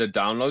do the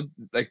download.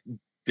 Like,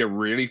 they're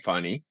really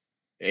funny.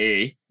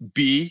 A,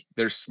 B,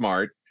 they're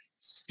smart.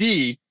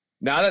 C,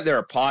 now that they're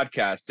a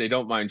podcast, they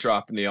don't mind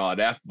dropping the odd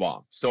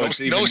F-bomb. So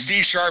no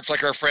C-sharps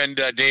like our friend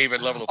Dave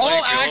at Level the Playing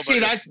Field. Oh, actually,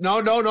 that's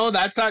no,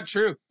 that's not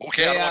true.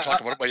 Okay, I don't want to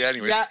talk about it, but yeah,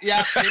 anyways.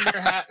 Yeah,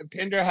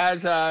 Pinder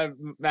has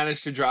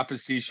managed to drop a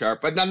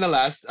C-sharp, but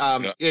nonetheless,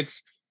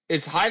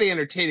 it's highly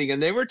entertaining.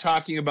 And they were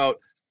talking about,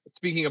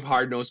 speaking of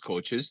hard-nosed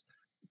coaches,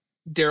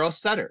 Daryl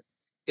Sutter.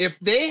 If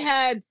they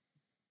had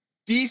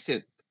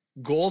decent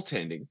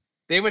goaltending,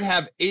 they would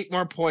have 8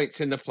 more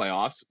points in the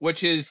playoffs,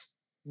 which is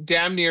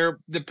damn near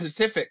the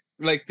Pacific,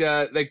 like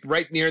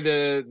right near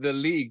the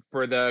league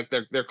for their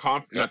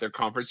conference, not their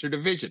conference, or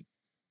division.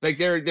 Like,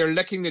 they're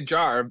licking the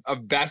jar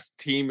of best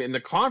team in the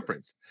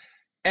conference.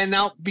 And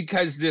now,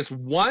 because this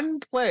one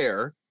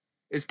player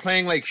is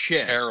playing like shit,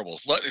 terrible.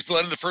 Let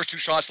in the first 2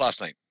 shots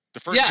last night. The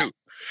first 2.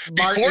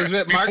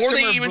 Before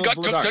they even took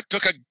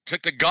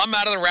the gum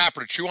out of the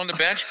wrapper to chew on the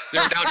bench, they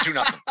were down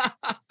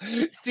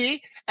 2-0.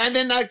 See, and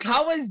then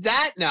how is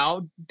that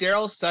now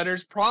Daryl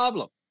Sutter's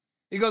problem?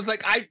 He goes,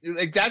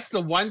 that's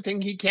the one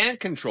thing he can't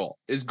control,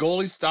 is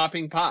goalies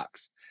stopping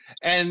pucks.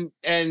 And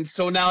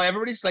so now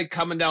everybody's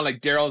coming down,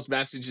 Daryl's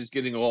message is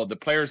getting old. The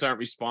players aren't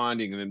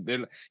responding.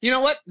 And you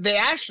know what? They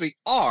actually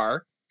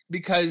are,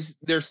 because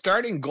their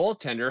starting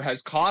goaltender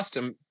has cost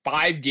them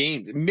 5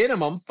 games,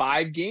 minimum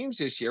 5 games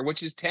this year,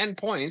 which is 10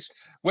 points,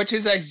 which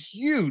is a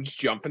huge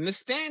jump in the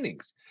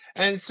standings.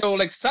 And so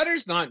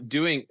Sutter's not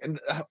doing, and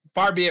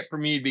far be it for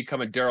me to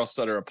become a Daryl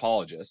Sutter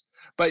apologist,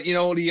 but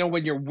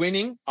when you're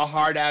winning, a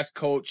hard ass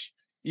coach,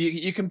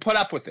 you can put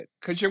up with it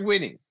because you're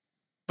winning.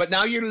 But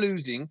now you're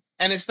losing,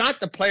 and it's not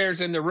the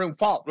players in the room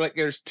fault. Like,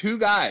 there's two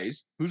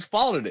guys whose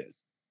fault it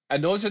is,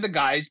 and those are the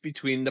guys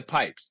between the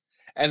pipes.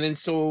 And then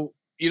so,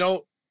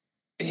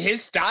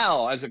 his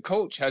style as a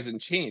coach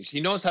hasn't changed. He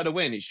knows how to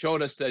win. He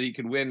showed us that he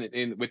can win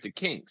with the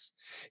Kings.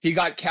 He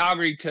got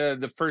Calgary to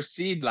the first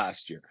seed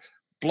last year.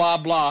 Blah,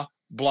 blah,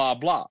 blah,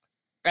 blah.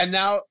 And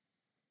now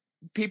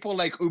people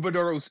like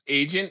Huberdeau's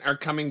agent are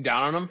coming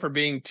down on him for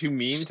being too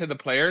mean to the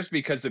players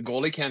because the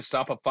goalie can't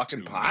stop a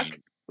fucking puck.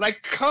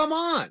 Like, come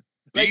on.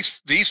 Like,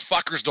 these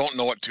fuckers don't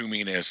know what too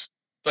mean is.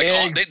 Like,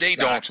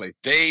 exactly.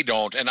 They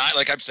don't. And I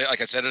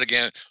said it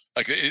again.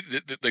 Like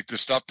the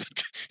stuff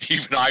that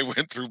even I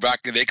went through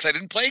back in the day because I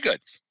didn't play good.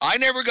 I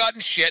never got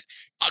in shit.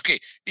 Okay,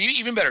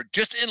 even better,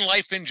 just in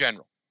life in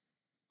general.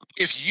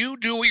 If you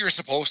do what you're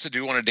supposed to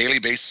do on a daily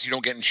basis, you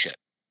don't get in shit.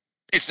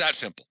 It's that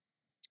simple.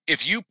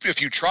 If you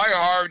try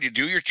hard, you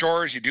do your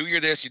chores, you do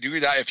your this, you do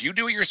your that. If you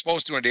do what you're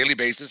supposed to on a daily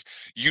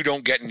basis, you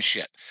don't get in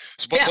shit.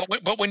 So,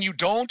 but when you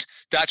don't,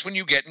 that's when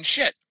you get in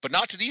shit. But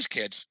not to these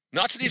kids.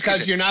 Not to these kids.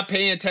 Because you're not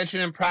paying attention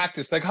in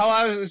practice. Like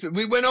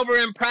we went over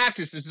in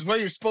practice. This is where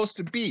you're supposed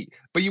to be.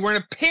 But you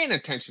weren't paying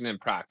attention in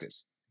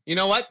practice. You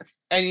know what?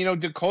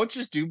 And, do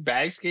coaches do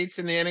bag skates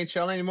in the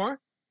NHL anymore?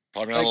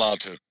 Probably not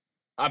allowed to.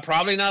 I'm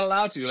probably not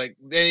allowed to. Like,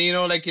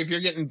 like if you're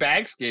getting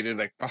bag skated,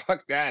 like,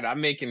 fuck that.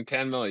 I'm making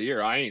 $10 million a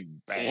year. I ain't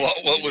bag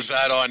What was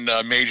that on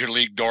Major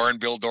League Doran?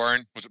 Bill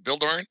Doran? Was it Bill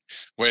Doran?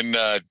 When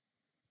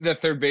the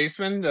third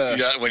baseman?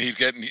 When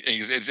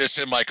it's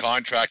in my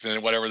contract, and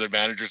then whatever the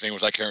manager's name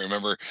was, I can't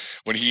remember.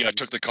 When he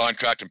took the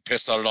contract and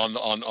pissed on it on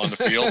the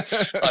field.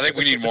 I think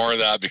we need more of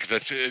that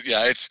because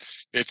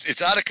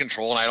it's out of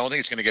control, and I don't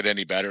think it's going to get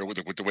any better with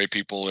the way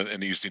people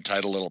in these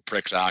entitled little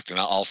pricks act. And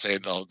I'll say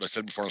it. I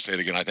said before, I'll say it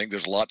again. I think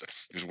there's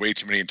way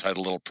too many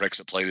entitled little pricks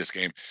that play this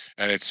game,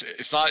 and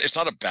it's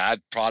not a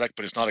bad product,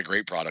 but it's not a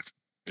great product.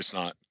 It's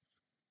not.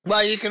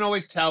 Well, you can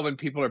always tell when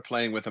people are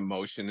playing with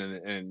emotion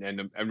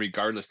and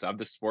regardless of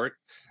the sport,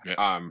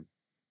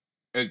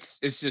 it's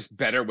just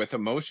better with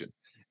emotion,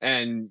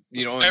 and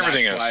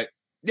everything is.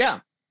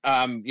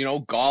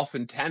 Golf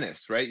and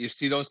tennis, right? You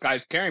see those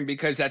guys caring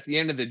because at the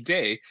end of the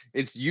day,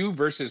 it's you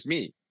versus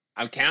me.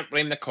 I can't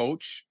blame the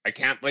coach. I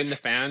can't blame the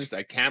fans.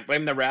 I can't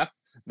blame the ref.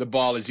 The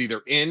ball is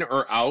either in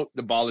or out.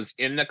 The ball is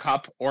in the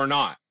cup or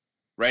not,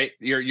 right?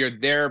 You're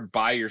there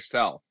by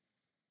yourself,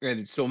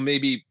 and so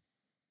maybe.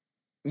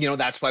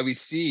 That's why we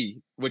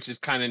see, which is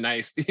kind of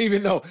nice,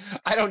 even though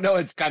I don't know,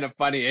 it's kind of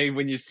funny.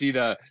 When you see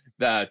the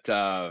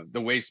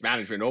Waste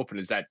Management Open,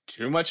 is that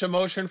too much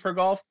emotion for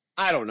golf?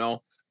 I don't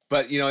know.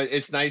 But,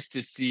 it's nice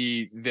to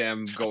see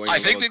them going. I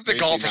think the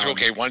golfers are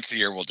okay. Once a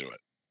year, we'll do it.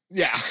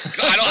 Yeah.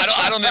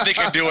 I don't think they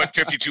can do it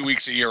 52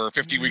 weeks a year or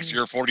 50 weeks a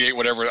year, 48,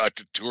 whatever a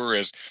tour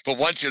is. But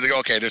once a year, they go,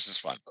 okay, this is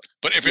fun.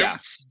 But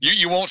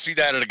you won't see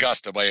that at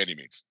Augusta by any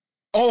means.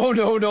 Oh,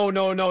 no.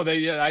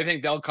 I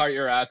think they'll cart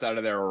your ass out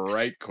of there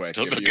right quick.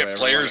 They'll get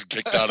players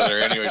kicked out of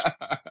there anyways.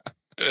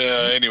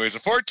 Anyways, the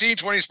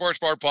 1420 Sports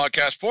Bar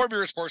Podcast, 4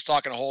 beer sports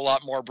talk and a whole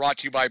lot more, brought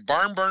to you by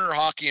Barn Burner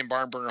Hockey and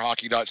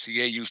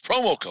barnburnerhockey.ca. Use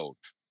promo code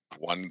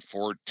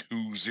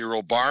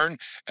 1420barn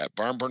at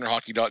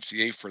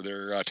barnburnerhockey.ca for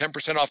their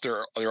 10% off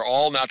their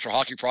all natural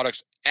hockey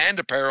products and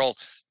apparel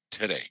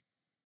today.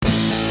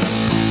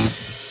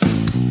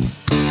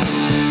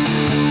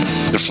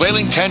 The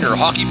Flailing Tender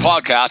Hockey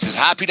Podcast is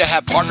happy to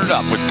have partnered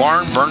up with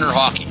Barn Burner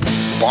Hockey.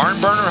 Barn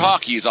Burner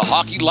Hockey is a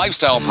hockey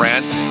lifestyle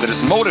brand that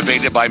is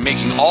motivated by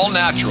making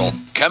all-natural,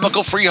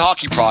 chemical-free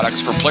hockey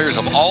products for players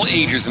of all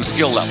ages and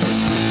skill levels.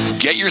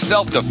 Get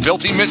yourself the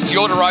Filthy Mitts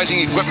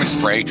deodorizing equipment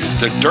spray,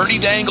 the Dirty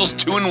Dangles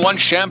 2-in-1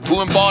 shampoo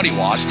and body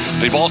wash.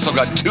 They've also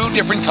got 2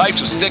 different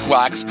types of stick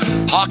wax,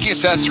 hockey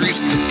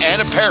accessories,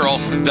 and apparel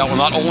that will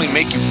not only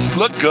make you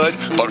look good,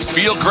 but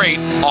feel great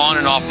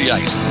on and off the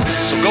ice.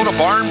 So go to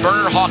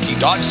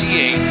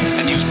barnburnerhockey.ca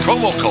and use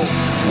promo code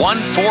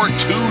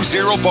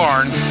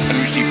 1420barn and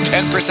receive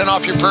 10%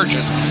 off your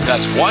purchase.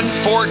 That's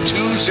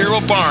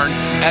 1420barn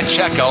at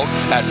checkout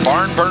at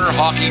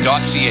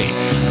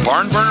barnburnerhockey.ca.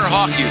 Barn Burner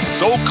Hockey is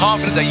so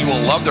confident that you will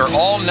love their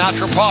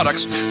all-natural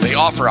products, they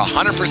offer a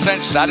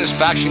 100%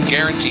 satisfaction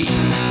guarantee.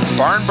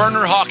 Barn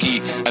Burner Hockey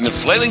and the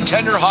Flailing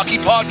Tender Hockey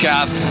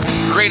Podcast,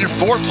 created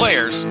for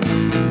players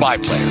by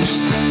players.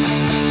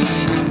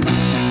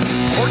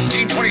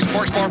 1420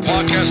 Sports Bar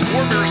Podcast,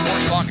 4 beer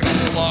sports talk and a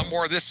whole lot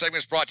more. This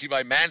segment is brought to you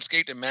by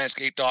Manscaped and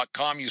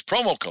Manscaped.com. Use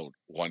promo code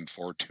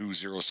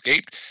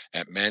 1420SCAPED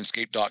at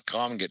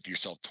Manscaped.com and get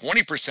yourself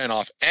 20%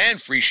 off and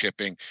free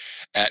shipping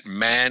at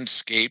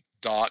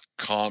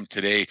Manscaped.com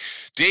today.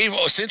 Dave,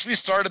 since we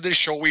started this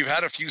show, we've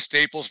had a few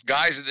staples.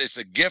 Guys, it's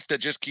a gift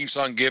that just keeps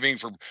on giving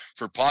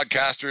for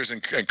podcasters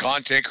and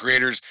content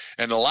creators.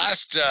 And the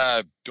last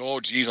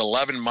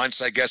 11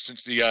 months, I guess,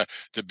 since the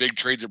big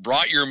trade that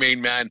brought your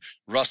main man,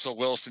 Russell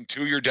Wilson,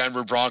 to your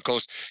Denver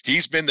Broncos.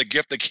 He's been the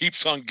gift that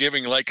keeps on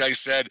giving. Like I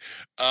said,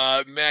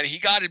 man, he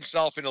got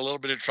himself in a little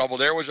bit of trouble.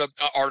 There was an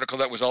article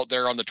that was out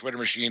there on the Twitter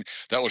machine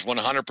that was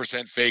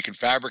 100% fake and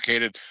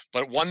fabricated.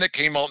 But one that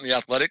came out in The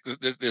Athletic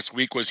this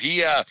week was he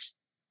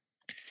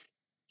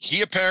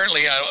He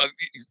apparently,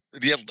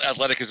 the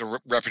Athletic is a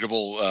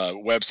reputable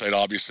website,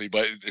 obviously,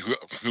 but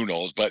who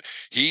knows? But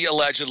he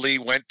allegedly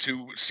went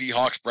to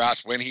Seahawks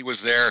brass when he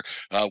was there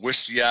with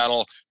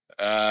Seattle.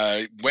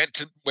 Went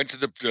to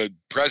the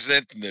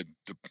president and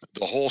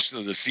the whole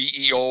the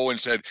CEO and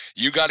said,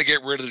 you got to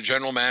get rid of the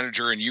general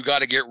manager and you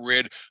got to get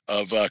rid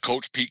of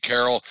Coach Pete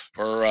Carroll,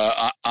 or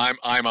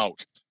I'm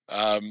out.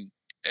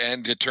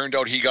 And it turned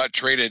out he got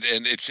traded,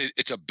 and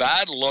it's a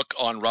bad look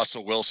on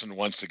Russell Wilson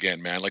once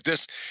again, man. Like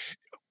this.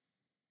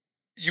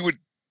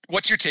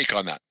 What's your take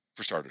on that,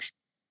 for starters?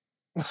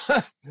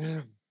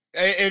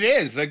 It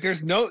is like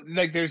there's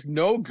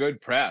no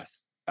good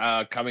press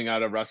coming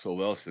out of Russell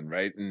Wilson,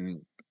 right?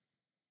 And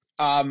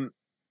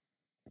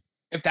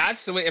if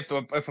that's the way, if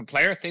a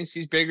player thinks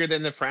he's bigger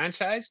than the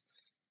franchise,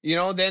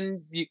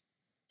 then you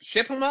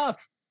ship him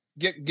off,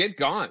 get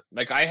gone.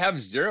 Like, I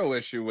have zero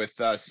issue with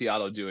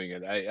Seattle doing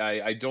it.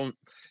 I don't,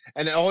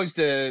 and always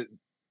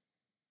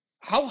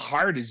how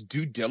hard is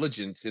due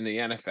diligence in the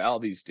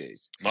NFL these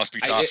days? Must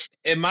be tough.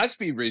 It must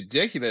be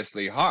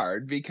ridiculously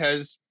hard,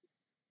 because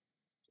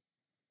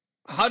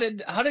how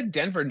did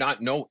Denver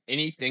not know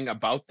anything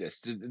about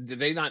this? Did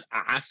they not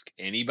ask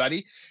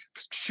anybody?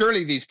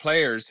 Surely these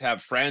players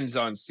have friends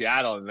on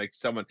Seattle, and like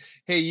someone,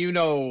 hey,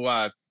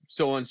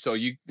 so and so,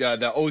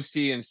 the OC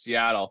in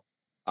Seattle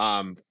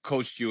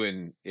coached you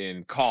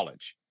in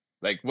college.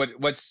 Like,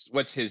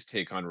 what's his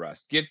take on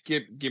Russ? Give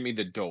me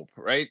the dope,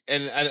 right?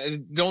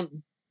 And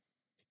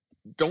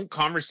don't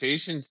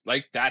conversations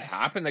like that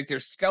happen? Like,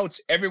 there's scouts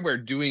everywhere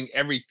doing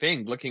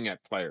everything, looking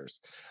at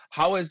players.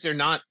 How is there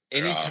not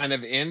any kind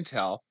of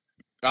intel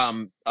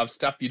of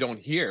stuff you don't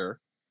hear?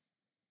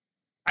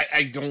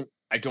 I don't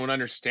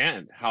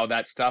understand how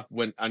that stuff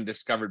went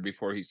undiscovered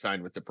before he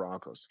signed with the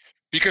Broncos.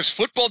 Because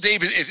football,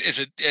 Dave, and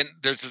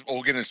there's,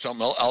 we'll get into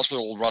something else with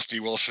old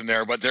Rusty Wilson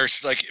there, but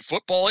there's like,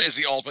 football is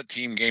the ultimate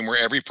team game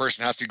where every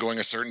person has to be going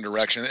a certain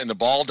direction, and the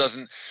ball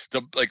doesn't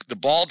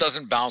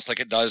bounce like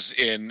it does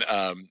in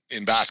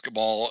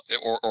basketball,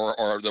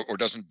 or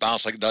doesn't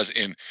bounce like it does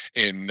in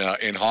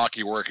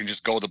hockey, where it can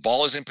just go, the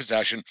ball is in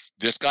possession,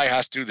 this guy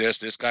has to do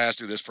this guy has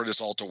to do this for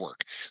this all to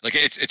work. Like,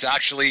 it's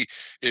actually,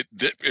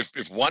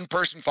 if one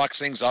person fucks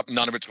things up,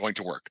 none of it's going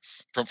to work.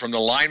 From the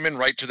lineman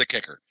right to the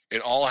kicker.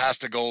 It all has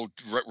to go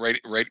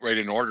right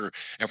in order.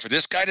 And for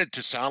this guy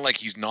to sound like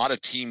he's not a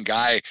team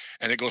guy,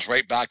 and it goes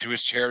right back to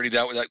his charity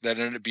that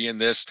ended up being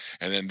this,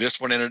 and then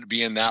this one ended up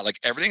being that. Like,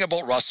 everything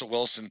about Russell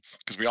Wilson,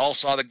 because we all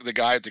saw the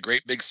guy with the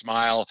great big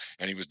smile,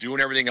 and he was doing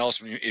everything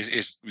else when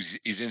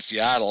he's in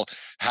Seattle,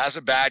 has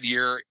a bad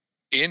year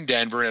in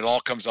Denver, and it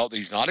all comes out that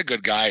he's not a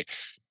good guy.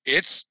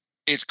 It's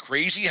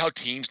crazy how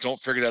teams don't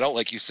figure that out,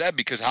 like you said,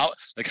 because how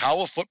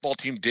a football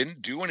team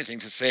didn't do anything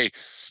to say,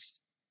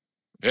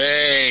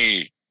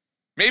 hey,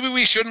 maybe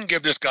we shouldn't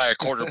give this guy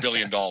 $250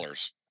 million.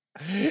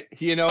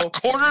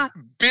 $250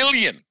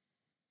 million.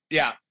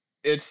 Yeah,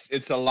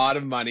 it's a lot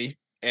of money,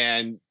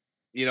 and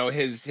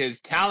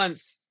his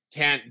talents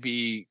can't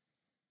be.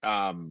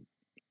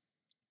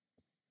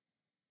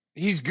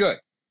 He's good.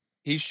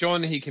 He's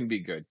shown that he can be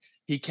good.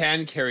 He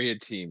can carry a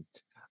team,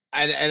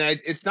 and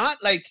it's not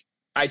like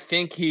I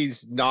think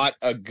he's not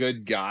a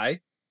good guy.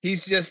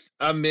 He's just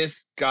a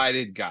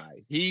misguided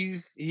guy.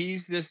 He's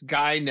this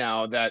guy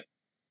now that.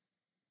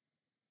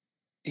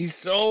 He's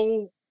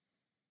so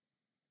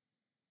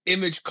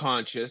image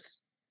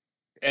conscious,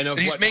 and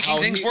he's making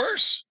things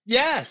worse.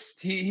 Yes,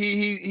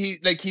 he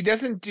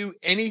doesn't do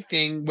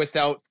anything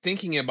without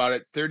thinking about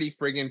it 30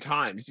 friggin'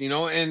 times,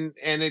 and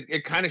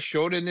it kind of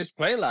showed in his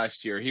play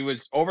last year. He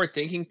was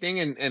overthinking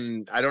thing,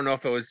 and I don't know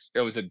if it was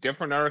a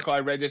different article I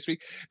read this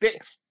week. But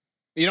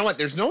you know what?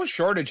 There's no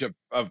shortage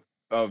of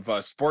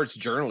sports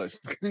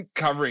journalists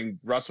covering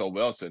Russell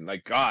Wilson.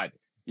 Like, God.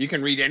 You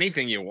can read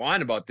anything you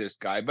want about this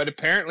guy, but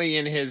apparently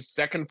in his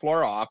second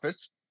floor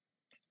office,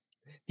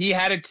 he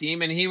had a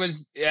team, and he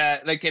was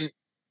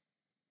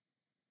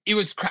he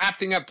was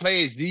crafting up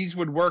plays. These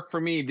would work for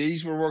me.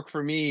 These would work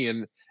for me.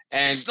 And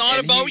it's not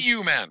about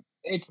you, man.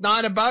 It's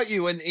not about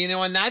you. And,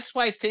 and that's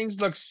why things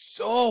look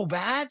so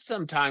bad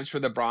sometimes for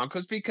the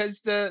Broncos,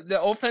 because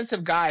the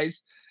offensive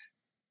guys,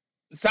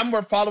 some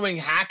were following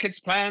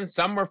Hackett's plan,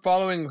 some were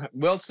following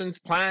Wilson's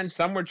plan,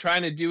 some were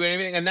trying to do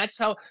anything. And that's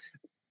how,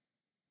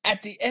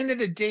 at the end of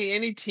the day,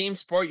 any team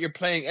sport you're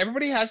playing,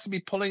 everybody has to be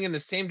pulling in the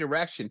same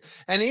direction.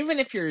 And even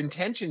if your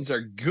intentions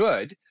are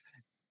good,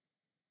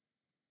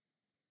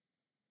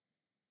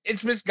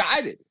 it's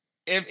misguided.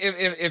 If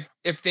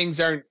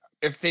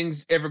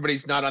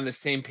everybody's not on the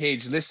same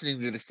page, listening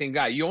to the same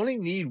guy. You only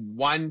need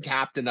one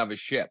captain of a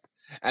ship,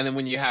 and then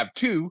when you have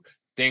two,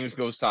 things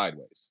go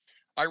sideways.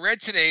 I read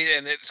today,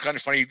 and it's kind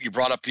of funny you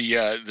brought up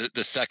the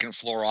second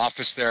floor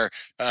office there.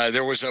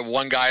 There was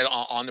one guy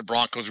on the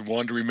Broncos who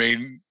wanted to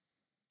remain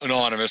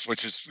anonymous,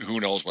 which is, who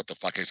knows what the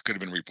fuck, it could have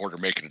been a reporter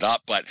making it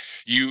up, but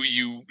you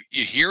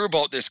hear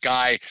about this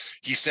guy.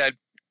 He said,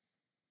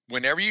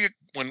 whenever you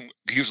when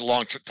he was a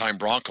long time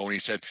Bronco, and he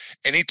said,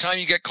 anytime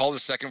you get called to the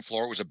second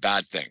floor, it was a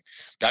bad thing.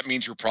 That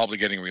means you're probably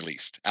getting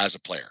released as a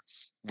player.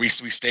 We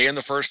stay in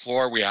the first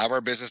floor. We have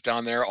our business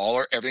down there.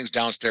 Everything's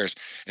downstairs.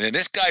 And then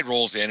this guy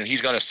rolls in and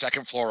he's got a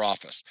second floor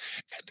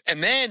office.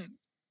 And then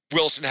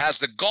Wilson has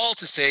the gall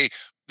to say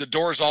the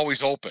door's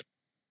always open.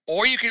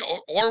 Or you can,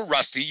 or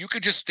Rusty, you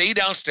could just stay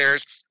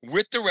downstairs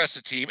with the rest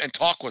of the team and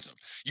talk with them.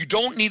 You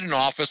don't need an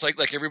office like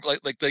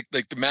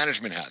the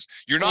management has.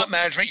 You're not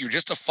management. You're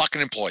just a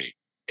fucking employee.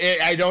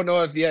 I don't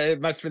know if it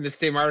must have been the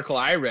same article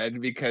I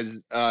read,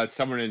 because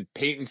someone in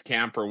Peyton's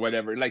camp or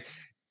whatever, like,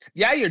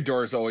 yeah, your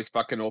door's always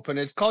fucking open.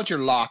 It's called your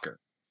locker,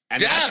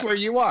 and that's where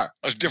you are.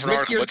 That's a different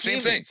article, but same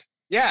thing.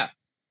 Yeah,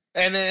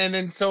 and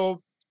then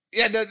so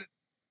yeah,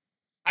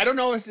 I don't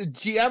know if it's a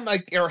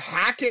GM or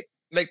Hackett,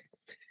 like.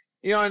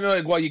 I know,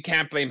 like, well, you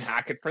can't blame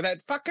Hackett for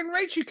that. Fucking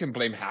right, you can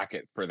blame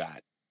Hackett for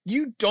that.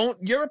 You're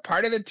a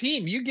part of the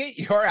team. You get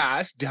your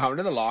ass down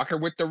to the locker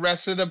with the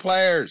rest of the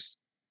players.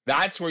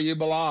 That's where you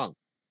belong.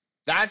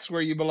 That's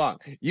where you belong.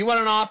 You want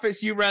an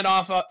office, you rent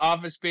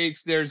office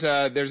space. There's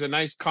a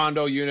nice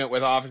condo unit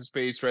with office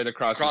space right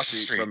across the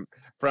street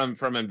from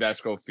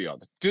Invesco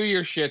Field. Do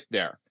your shit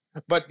there.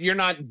 But you're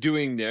not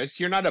doing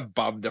this. You're not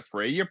above the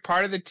fray. You're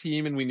part of the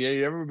team, and we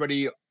need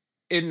everybody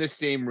in the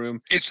same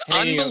room. It's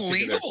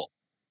unbelievable.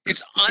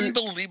 It's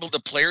unbelievable. The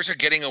players are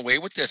getting away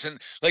with this. And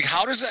like,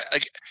 how does that,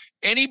 like,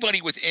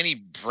 anybody with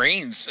any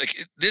brains,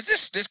 like,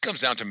 this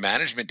comes down to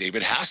management,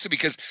 David. It has to,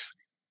 because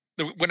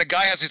when a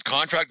guy has his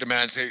contract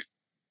demands, say,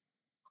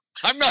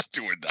 I'm not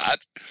doing that.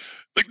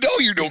 Like, no,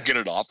 you don't get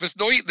an office.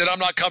 No, then I'm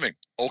not coming.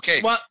 Okay.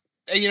 Well,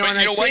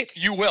 what?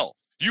 You will,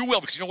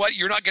 because you know what?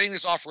 You're not getting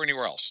this offer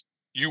anywhere else.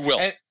 You will.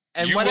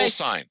 And you will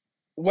sign.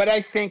 What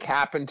I think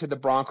happened to the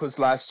Broncos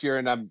last year,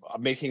 and I'm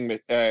making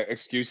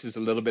excuses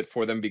a little bit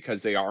for them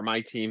because they are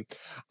my team,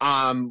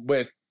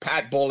 with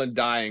Pat Boland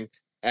dying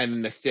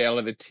and the sale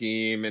of the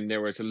team, and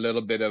there was a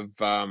little bit of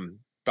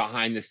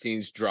behind the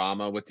scenes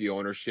drama with the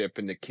ownership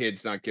and the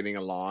kids not getting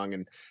along,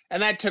 and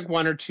that took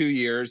 1 or 2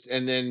 years,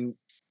 and then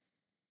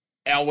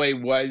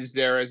Elway was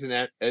there as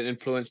an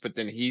influence, but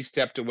then he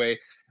stepped away,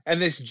 and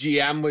this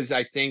GM was,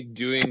 I think,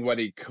 doing what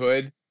he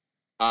could.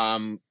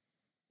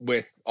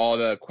 With all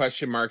the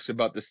question marks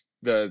about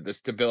the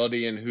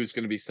stability and who's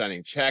going to be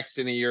signing checks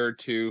in a year or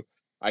two,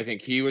 I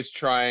think he was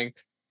trying.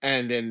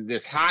 And then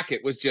this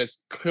Hackett was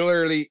just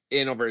clearly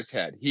in over his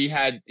head. He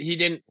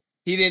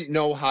didn't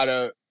know how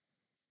to,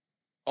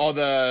 all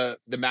the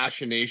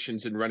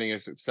machinations in running a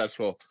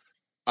successful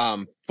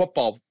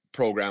football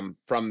program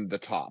from the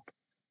top.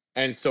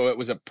 And so it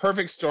was a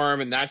perfect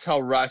storm, and that's how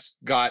Russ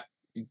got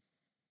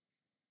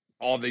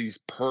all these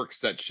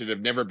perks that should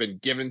have never been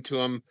given to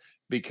him,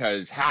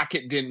 because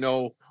Hackett didn't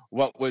know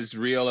what was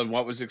real and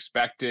what was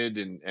expected,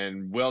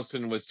 and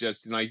Wilson was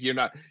just like,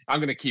 I'm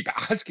going to keep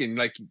asking,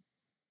 like,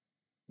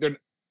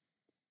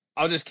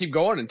 I'll just keep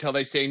going until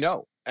they say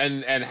no.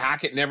 And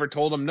Hackett never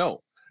told him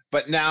no.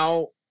 But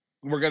now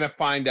we're going to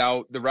find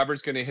out, the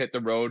rubber's going to hit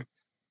the road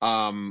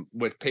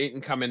with Peyton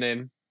coming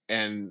in,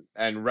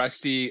 and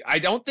Rusty. I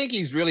don't think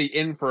he's really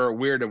in for a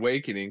weird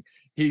awakening.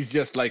 He's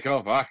just like,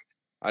 oh, fuck,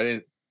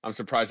 I'm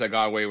surprised I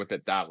got away with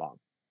it that long.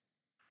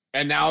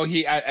 And now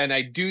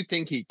I do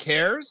think he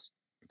cares,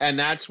 and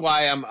that's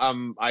why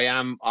I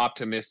am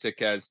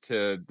optimistic as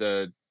to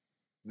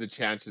the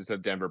chances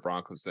of Denver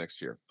Broncos next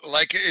year.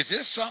 Like, is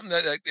this something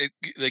that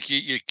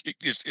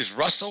is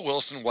Russell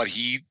Wilson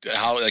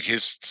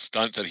his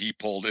stunt that he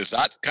pulled? Is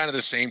that kind of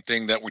the same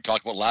thing that we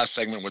talked about last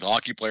segment with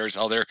hockey players,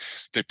 how they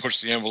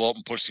push the envelope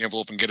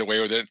and get away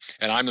with it,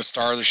 and I'm the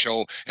star of the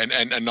show and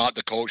not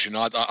the coach, and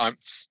not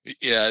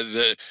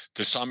the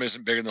sum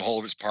isn't bigger than the whole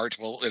of its parts?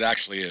 Well, it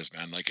actually is,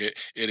 man. Like, it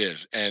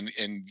is, and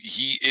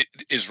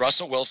is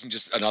Russell Wilson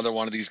just another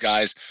one of these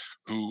guys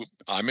who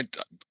I'm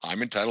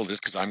entitled to this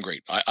because I'm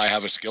great. I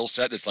have a skill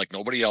set that's like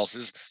nobody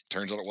else's.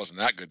 Turns out it wasn't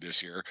that good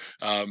this year.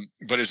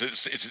 But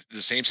it's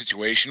the same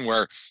situation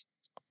where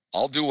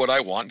I'll do what I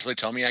want until they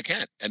tell me I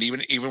can't. And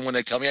even when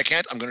they tell me I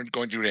can't, I'm going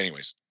to do it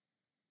anyways.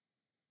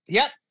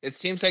 Yep. It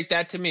seems like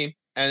that to me.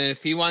 And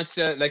if he wants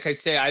to, like I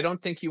say, I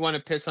don't think you want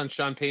to piss on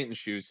Sean Payton's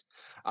shoes,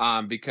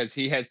 because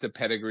he has the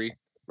pedigree,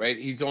 right?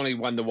 He's only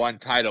won the one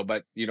title,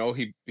 but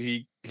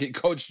he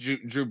coached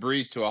Drew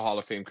Brees to a Hall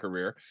of Fame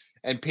career.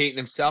 And Peyton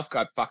himself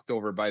got fucked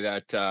over by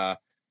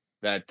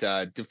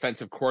that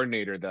defensive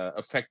coordinator, the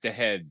affect the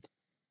head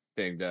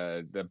thing,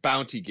 the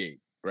bounty gate,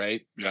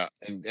 right? Yeah.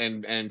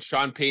 And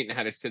Sean Payton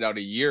had to sit out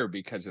a year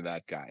because of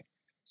that guy.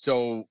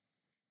 So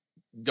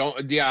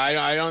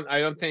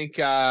I don't think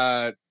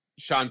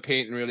Sean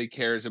Payton really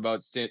cares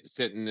about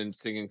sitting and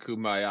singing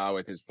Kumbaya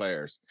with his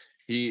players.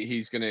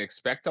 He's going to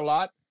expect a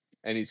lot,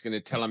 and he's going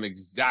to tell them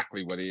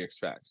exactly what he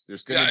expects.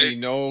 There's going to be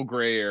no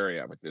gray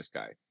area with this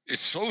guy. It's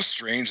so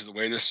strange the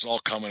way this is all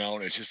coming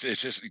out. It's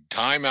just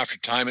time after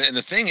time. And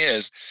the thing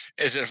is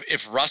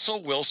if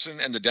Russell Wilson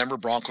and the Denver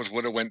Broncos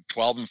would have went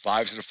 12-5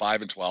 instead of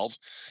 5-12,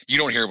 you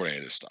don't hear about any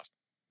of this stuff,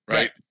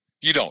 right?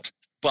 You don't.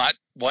 But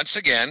once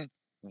again,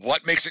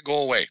 what makes it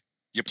go away?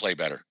 You play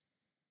better.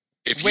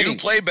 If winning. you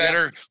play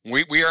better,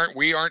 we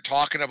aren't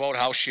talking about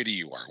how shitty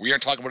you are. We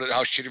aren't talking about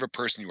how shitty of a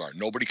person you are.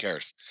 Nobody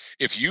cares.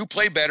 If you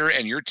play better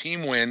and your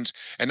team wins,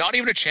 and not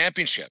even a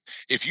championship,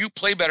 if you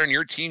play better and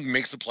your team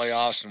makes the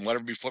playoffs and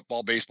whatever, be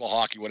football, baseball,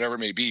 hockey, whatever it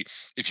may be,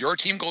 if your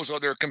team goes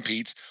out there,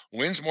 competes,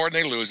 wins more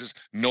than they loses,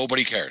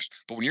 nobody cares.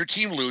 But when your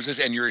team loses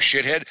and you're a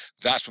shithead,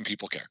 that's when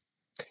people care.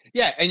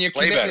 Yeah, and your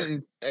Play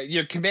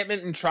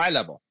commitment and try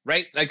level,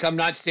 right? Like, I'm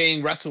not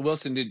saying Russell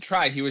Wilson didn't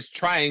try. He was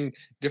trying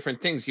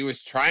different things. He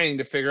was trying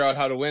to figure out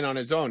how to win on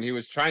his own. He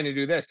was trying to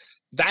do this.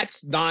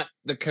 That's not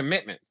the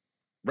commitment,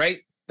 right?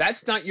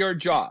 That's not your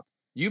job.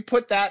 You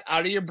put that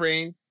out of your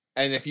brain,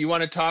 and if you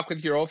want to talk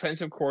with your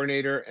offensive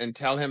coordinator and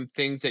tell him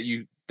things that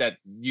you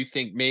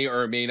think may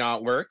or may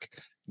not work,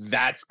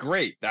 that's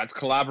great. That's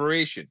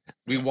collaboration.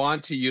 We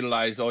want to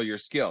utilize all your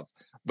skills.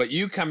 But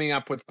you coming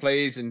up with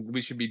plays and we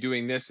should be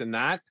doing this and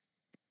that,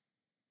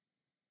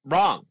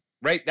 wrong,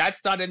 right?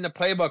 That's not in the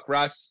playbook,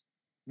 Russ.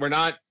 We're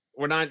not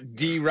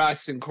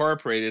D-Russ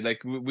Incorporated.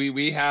 Like,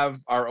 we have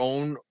our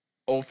own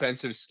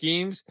offensive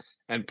schemes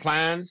and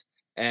plans,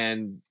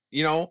 and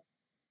we'll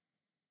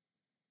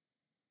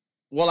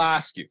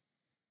ask you.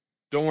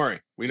 Don't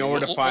worry, we know where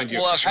to find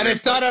you. And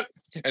it's not on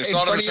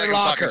the second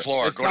fucking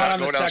floor. Go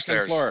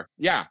downstairs. Floor.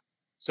 Yeah.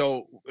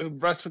 So,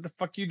 Russ, what the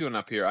fuck are you doing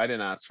up here? I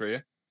didn't ask for you.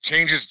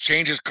 Change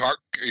his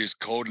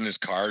code in his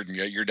card, and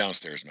you're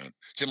downstairs, man.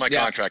 It's in my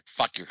contract.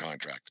 Fuck your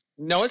contract.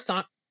 No, it's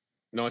not.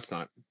 Yeah,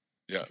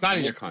 it's not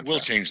in your contract.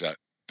 We'll change that.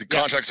 The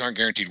contracts aren't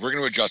guaranteed. We're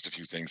going to adjust a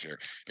few things here.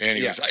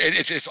 Anyways,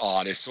 it's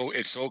odd.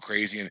 It's so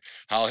crazy, and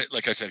how,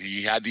 like I said,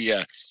 he had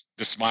the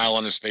smile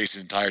on his face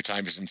the entire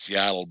time he's in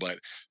Seattle, but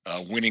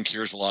winning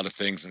cures a lot of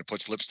things, and it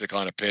puts lipstick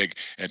on a pig,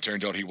 and it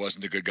turned out he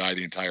wasn't a good guy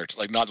the entire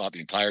not the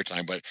entire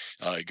time, but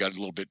he got a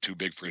little bit too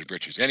big for his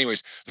britches.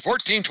 Anyways, the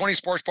 1420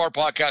 Sports Bar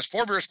Podcast,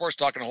 4 Beer Sports,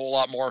 talking a whole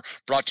lot more,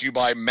 brought to you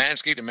by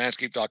Manscaped and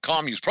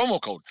manscaped.com. Use promo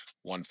code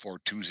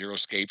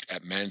 1420SCAPED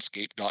at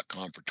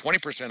manscaped.com for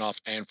 20% off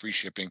and free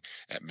shipping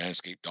at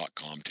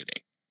manscaped.com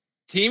today.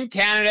 Team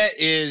Canada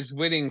is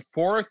winning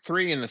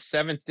 4-3 in the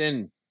seventh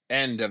end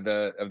of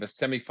the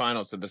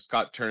semifinals of the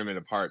Scott Tournament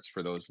of Hearts,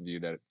 for those of you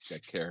that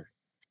care.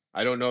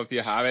 I don't know if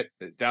you have it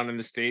down in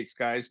the States,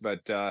 guys, but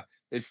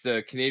it's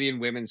the Canadian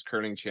Women's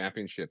Curling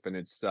Championship, and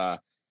it's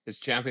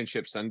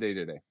Championship Sunday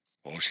today.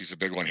 Oh, she's a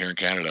big one here in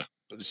Canada.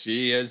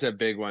 She is a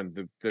big one.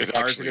 The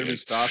cars are going to be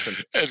stopping.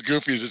 As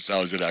goofy as it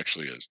sounds, it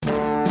actually is.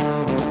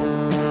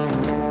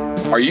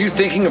 Are you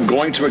thinking of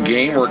going to a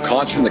game or a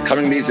concert in the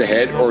coming days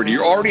ahead, or do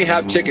you already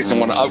have tickets and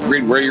want to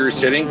upgrade where you're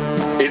sitting?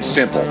 It's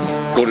simple.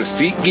 Go to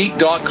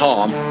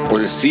SeatGeek.com or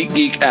the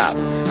SeatGeek app.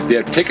 They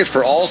have tickets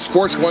for all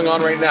sports going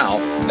on right now,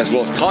 as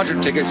well as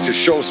concert tickets to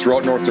shows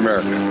throughout North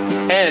America.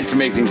 And to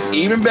make things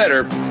even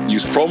better,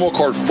 use promo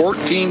code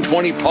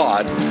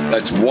 1420POD,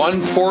 that's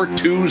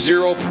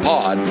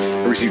 1420POD,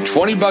 and receive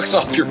 $20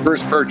 off your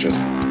first purchase.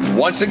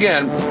 Once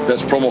again,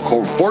 that's promo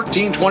code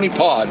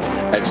 1420POD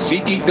at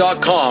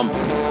SeatGeek.com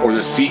or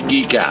the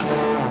SeatGeek app.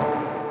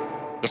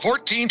 The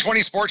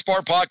 1420 Sports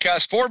Bar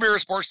Podcast, 4 Beer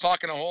Sports,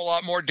 talking a whole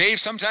lot more. Dave,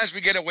 sometimes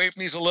we get away from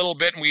these a little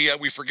bit, and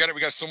we forget it.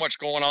 We got so much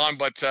going on,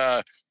 but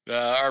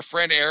our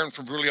friend Aaron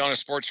from Brutally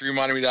Honest Sports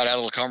reminded me that I had a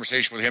little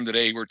conversation with him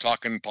today. We were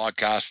talking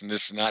podcasts and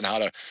this and that, and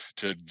how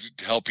to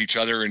help each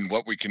other and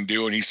what we can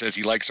do. And he says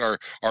he likes our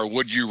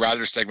Would You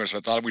Rather segment, so I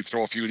thought we'd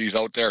throw a few of these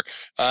out there.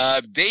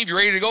 Dave, you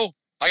ready to go?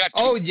 I got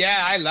two. Oh,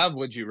 yeah, I love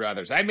Would You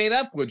Rathers. I made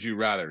up Would You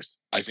Rathers.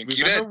 I think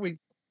you did.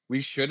 We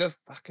should have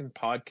fucking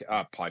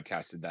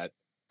podcasted that.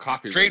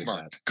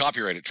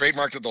 Copyrighted,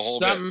 trademarked it the whole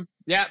bit.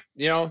 Yeah,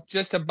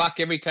 just $1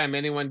 every time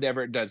anyone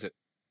ever does it.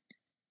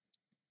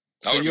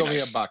 That would be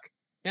nice. $1.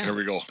 Yeah. There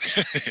we go.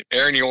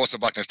 Aaron, you owe us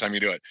 $1 next time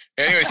you do it.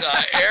 Anyways,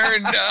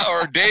 Aaron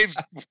or Dave,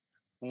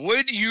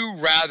 would you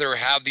rather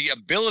have the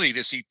ability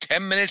to see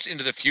 10 minutes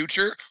into the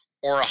future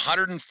or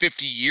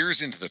 150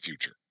 years into the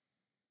future?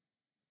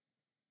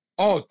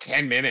 Oh,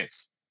 10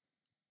 minutes.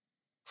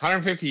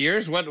 150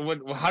 years? What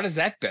how does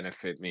that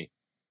benefit me?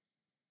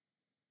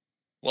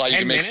 Well, you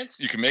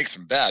can make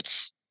some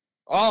bets.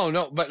 Oh,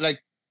 no, but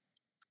like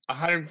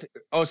 100.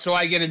 Oh, so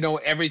I get to know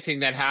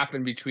everything that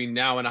happened between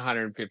now and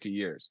 150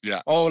 years.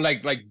 Yeah. Oh,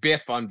 like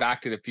Biff on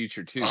Back to the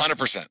Future too.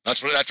 100%.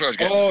 That's what I was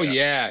getting. Oh,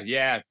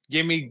 yeah.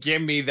 Give me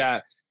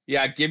that.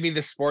 Yeah, give me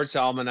the Sports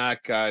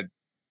Almanac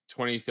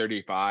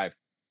 2035.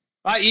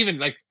 Even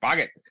like fuck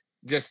it.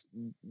 Just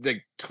the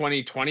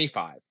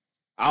 2025.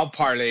 I'll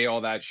parlay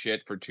all that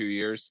shit for 2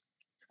 years.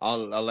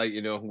 I'll let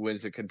you know who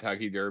wins the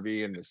Kentucky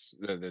Derby and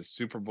the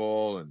Super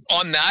Bowl. And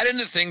on that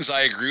end of things,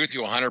 I agree with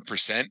you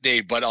 100%,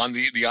 Dave. But on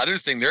the other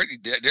thing, there'd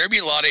be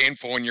a lot of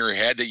info in your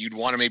head that you'd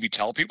want to maybe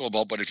tell people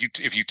about. But if you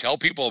tell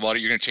people about it,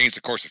 you're going to change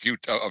the course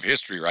of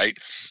history, right?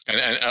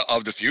 And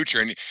of the future.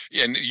 And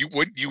you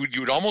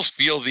would almost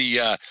feel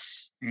the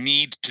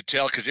need to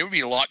tell, because there would be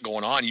a lot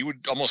going on. You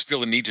would almost feel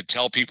the need to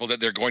tell people that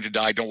they're going to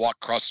die. Don't walk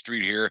across the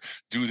street here.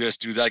 Do this,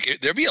 do that.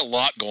 There'd be a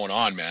lot going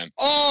on, man.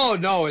 Oh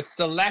no, it's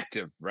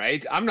selective,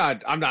 right? I'm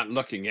not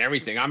looking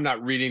everything. I'm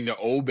not reading the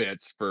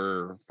obits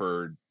for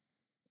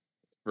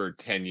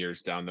 10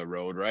 years down the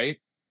road, right?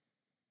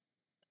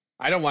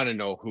 I don't want to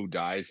know who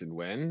dies and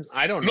when.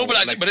 I don't No, know.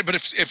 but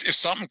if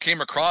something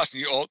came across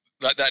and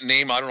that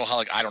name, I don't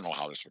know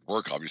how this would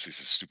work. Obviously,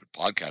 it's a stupid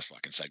podcast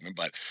fucking segment,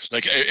 but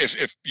like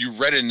if you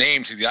read a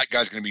name, say that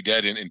guy's going to be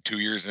dead in 2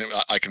 years, and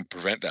I can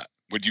prevent that.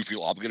 Would you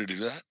feel obligated to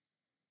do that?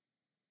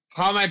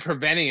 How am I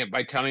preventing it?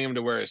 By telling him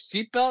to wear a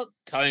seatbelt,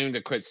 telling him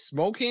to quit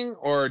smoking,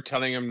 or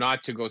telling him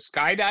not to go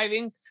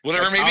skydiving?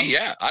 Whatever, maybe.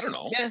 Yeah, I don't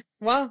know. Yeah,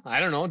 well, I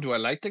don't know. Do I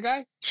like the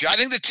guy? See, I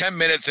think the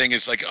 10-minute thing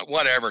is like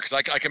whatever, because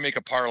I can make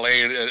a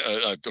parlay,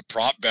 a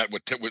prop bet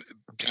with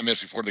 10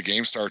 minutes before the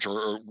game starts,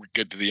 or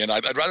get to the end.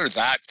 I'd rather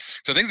that.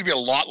 So I think there'd be a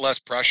lot less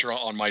pressure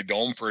on my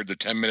dome for the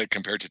 10-minute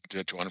compared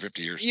to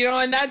 250 years. You know,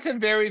 and that's a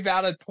very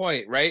valid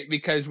point, right?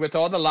 Because with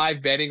all the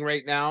live betting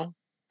right now,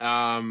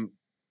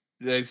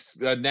 this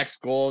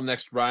next goal,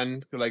 next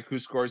run, like who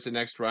scores the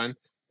next run,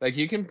 like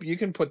you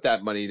can put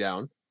that money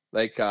down.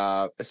 Like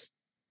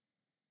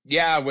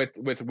yeah,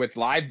 with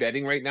live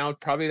betting right now,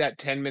 probably that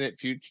 10-minute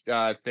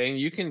future thing,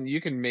 you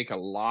can make a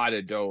lot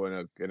of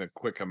dough in a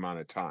quick amount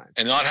of time.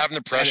 And not having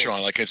the pressure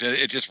on, like it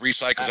just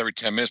recycles every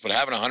 10 minutes, but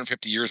having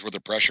 150 years worth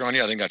of pressure on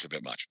you, I think that's a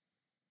bit much.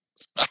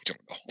 I don't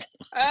know.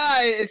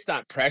 It's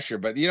not pressure,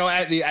 but you know,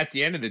 at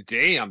the end of the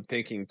day, I'm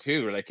thinking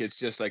too, like it's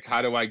just like,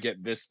 how do I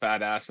get this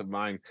fat ass of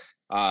mine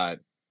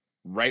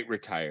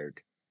retired,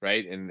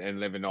 right? And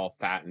living all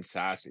fat and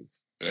sassy.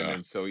 Yeah.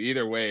 And so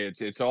either way,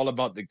 it's all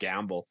about the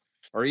gamble.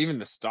 Or even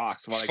the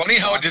stocks. Well, it's funny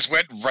how it just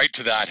went right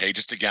to that. Hey,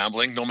 just to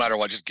gambling, no matter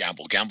what, just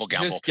gamble. Just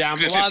gamble.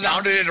 It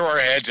pounded into our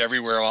heads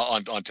everywhere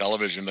on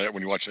television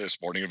when you watch a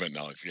sporting event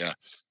now. Yeah.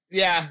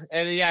 Yeah,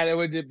 and yeah, it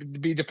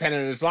would be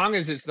dependent. As long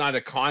as it's not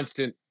a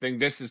constant thing,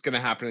 this is going to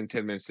happen in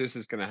 10 minutes. This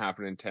is going to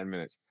happen in 10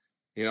 minutes.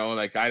 You know,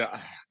 like I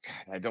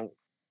don't.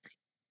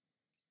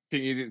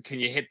 Can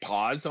you hit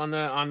pause on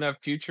the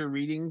future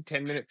reading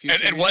 10-minute future?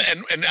 And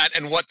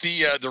what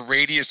the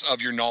radius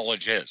of your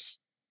knowledge is.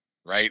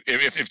 Right.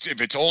 If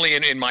it's only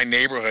in my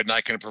neighborhood and I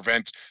can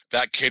prevent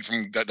that kid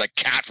from that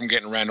cat from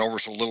getting ran over,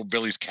 so little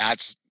Billy's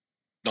cat's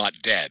not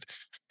dead.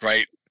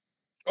 Right.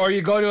 Or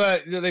you go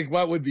to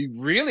what would be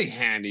really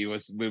handy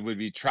would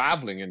be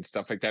traveling and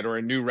stuff like that, or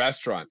a new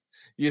restaurant.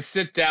 You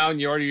sit down,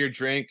 you order your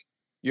drink,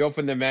 you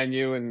open the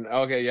menu, and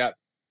okay, yeah.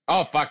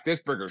 Oh fuck,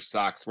 this burger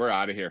sucks. We're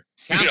out of here.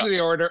 Cancel the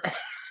order.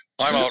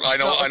 I'm out. I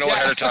know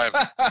ahead of time.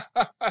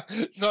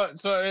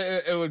 So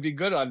it would be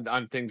good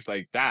on things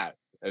like that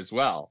as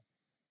well.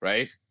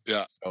 Right?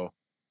 Yeah. So,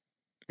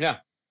 yeah.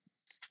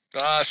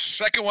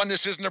 Second one,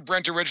 this isn't a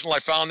Brent original. I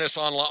found this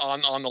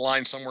on the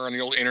line somewhere on the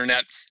old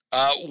internet.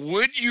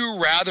 Would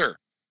you rather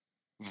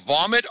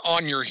vomit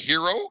on your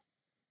hero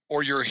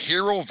or your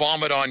hero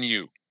vomit on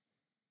you?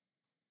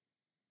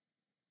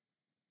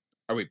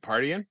 Are we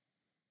partying?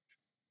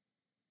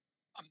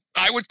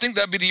 I would think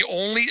that'd be the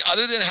only,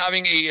 other than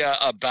having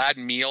a bad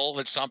meal,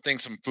 that's some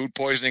food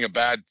poisoning, a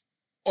bad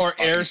or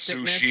air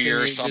sickness, sushi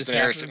or something,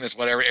 air sickness,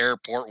 whatever,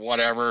 airport,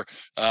 whatever.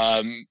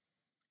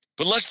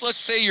 But let's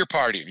say you're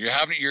partying,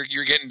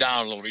 you're getting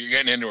down a little bit, you're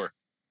getting into her.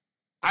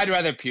 I'd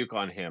rather puke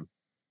on him.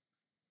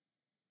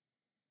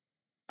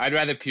 Okay,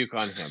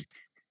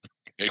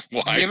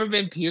 why? Have you ever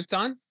been puked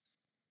on?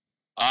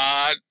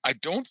 I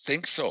don't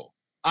think so.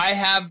 I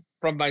have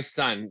from my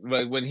son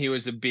when he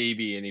was a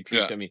baby and he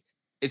puked on me.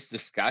 It's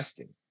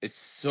disgusting. It's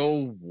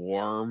so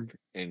warm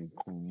and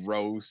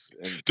gross.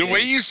 And the way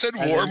you said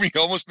warm, you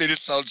almost made it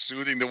sound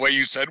soothing. The way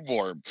you said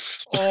warm.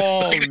 Oh,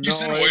 like, you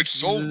said, it's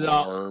so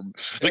warm.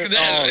 Look at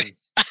that.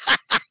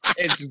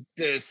 It's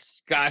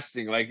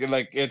disgusting. Like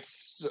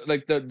it's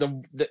like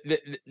the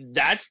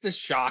that's the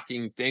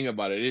shocking thing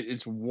about it.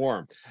 It's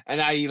warm.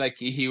 And he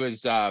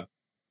was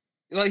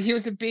he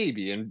was a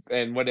baby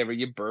and whatever,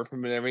 you burp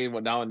him and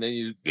everything now and then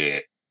you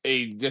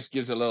he just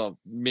gives a little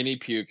mini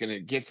puke and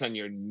it gets on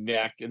your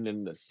neck and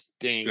then the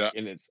stink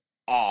and it's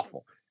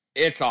awful.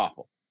 It's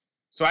awful.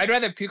 So I'd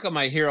rather puke on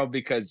my hero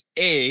because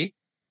A,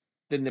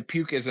 then the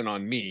puke isn't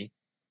on me,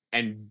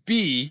 and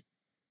B,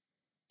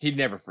 he'd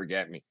never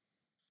forget me.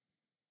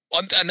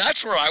 And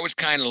that's where I was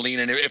kind of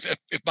leaning.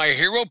 If my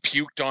hero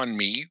puked on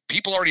me,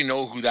 people already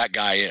know who that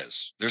guy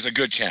is. There's a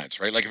good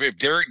chance, right? Like if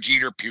Derek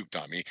Jeter puked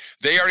on me,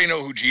 they already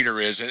know who Jeter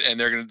is, and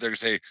they're gonna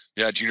say,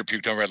 yeah, Jeter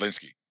puked on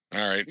Redlinsky.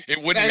 All right, it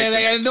wouldn't.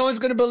 And no one's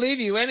going to believe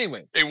you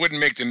anyway. It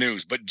wouldn't make the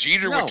news, but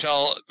Jeter would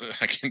tell.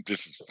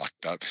 This is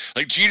fucked up.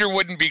 Like Jeter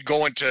wouldn't be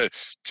going to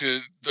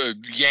the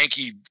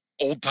Yankee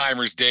Old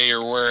Timers Day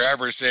or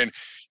wherever saying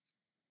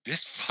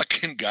this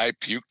fucking guy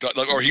puked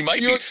on, or he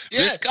might be.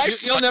 This guy.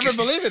 You'll never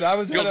believe it. I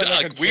was.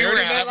 We were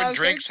having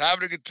drinks,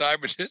 having a good time,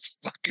 but this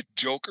fucking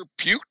joker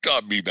puked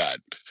on me, bad.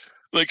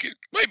 Like it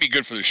might be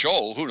good for the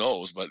show. Who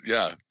knows? But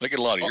yeah, I get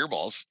a lot of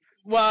earballs.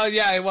 Well,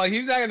 yeah. Well,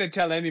 he's not going to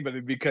tell anybody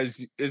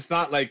because it's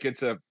not like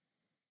it's a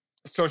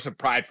source of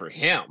pride for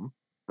him,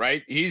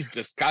 right? He's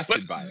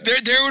disgusted by it.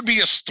 There would be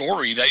a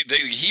story that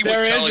he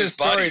would tell his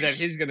buddies. There is a story that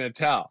he's going to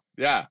tell.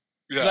 Yeah.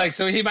 Like,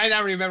 so he might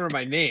not remember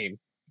my name,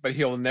 but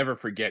he'll never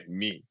forget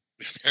me.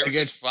 There's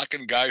this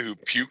fucking guy who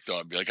puked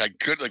on me. Like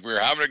we were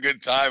having a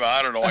good time.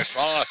 I don't know.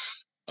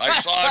 I I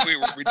saw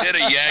it. We did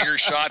a Jagger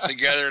shot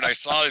together, and I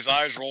saw his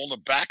eyes roll in the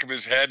back of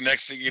his head.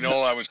 Next thing you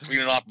know, I was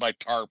cleaning off my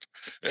tarp.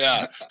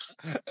 Yeah,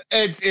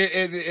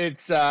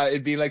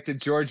 it'd be like the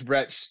George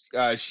Brett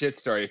shit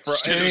story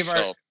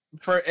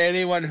for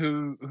anyone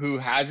who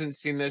hasn't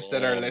seen this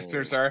that our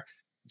listeners are.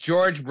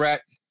 George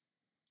Brett's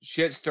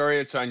shit story.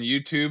 It's on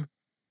YouTube.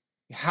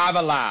 Have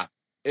a laugh.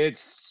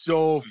 It's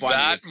so funny.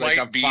 That it's might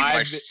like be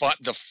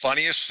the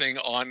funniest thing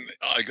on.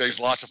 There's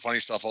lots of funny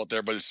stuff out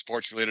there, but it's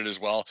sports related as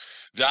well.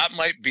 That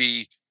might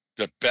be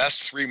the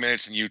best 3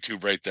 minutes in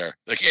YouTube right there.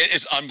 Like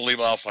it's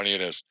unbelievable how funny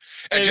it is,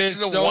 and just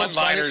the so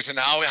one-liners and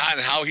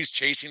how he's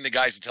chasing the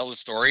guys to tell the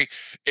story.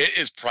 It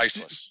is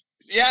priceless.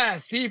 Yeah,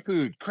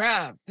 seafood,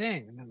 crab,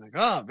 thing, and I'm like,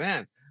 oh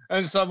man.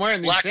 And so I'm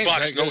wearing these black things.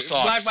 Box, no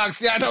socks. Black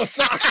box, yeah, no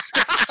socks.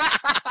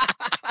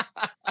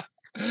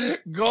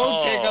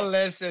 Go take a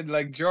listen.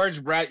 Like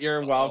George Brett,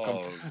 you're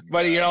welcome.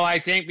 But I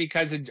think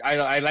because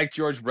I like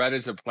George Brett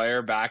as a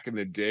player back in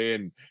the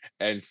day,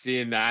 and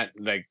seeing that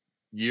like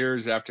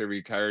years after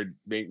retired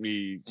made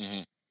me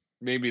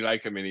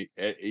like him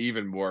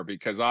even more,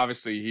 because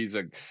obviously he's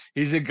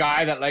the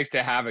guy that likes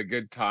to have a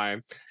good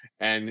time,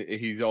 and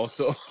he's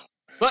also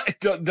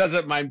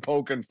doesn't mind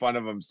poking fun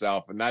of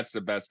himself, and that's the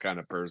best kind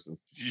of person.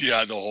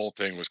 Yeah, the whole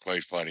thing was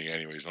quite funny.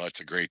 Anyways, that's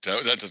a great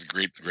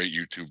great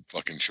YouTube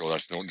fucking show.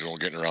 That's no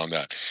getting around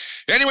that.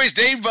 Anyways,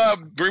 Dave,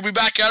 we'll be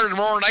back at it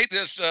tomorrow night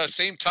this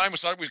same time. We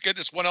thought we'd get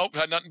this one out.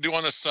 Had nothing to do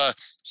on this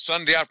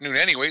Sunday afternoon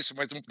anyway, so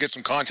we might get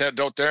some content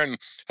out there,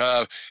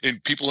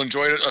 and people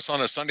enjoy us on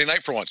a Sunday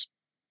night for once.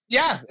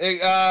 Yeah,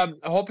 I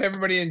hope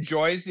everybody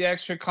enjoys the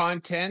extra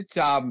content.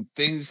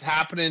 Things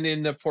happening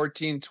in the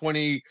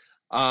 1420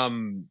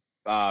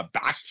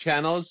 back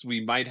channels.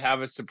 We might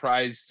have a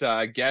surprise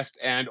guest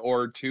and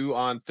or two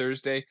on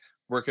Thursday,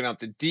 working out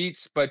the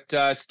deets, but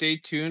stay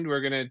tuned.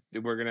 We're gonna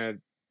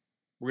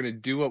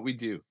do what we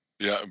do.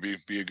 Yeah,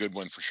 it'd be a good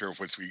one for sure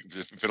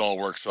if it all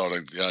works out.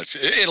 Yeah,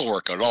 it'll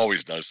work out. It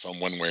always does,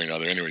 one way or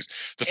another.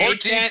 Anyways, the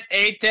 14th,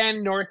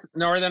 8-10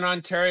 Northern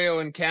Ontario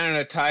and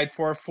Canada tied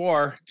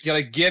 4-4. You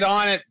gotta get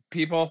on it,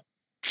 people.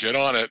 Get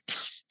on it.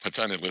 By the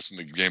time they listen,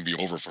 the game be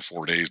over for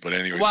 4 days. But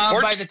anyways,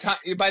 well, by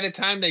the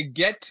time they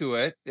get to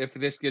it, if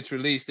this gets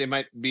released, they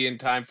might be in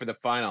time for the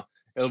final.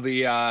 It'll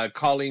be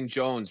Colleen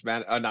Jones,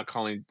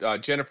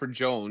 Jennifer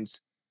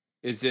Jones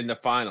is in the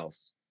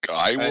finals.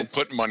 I will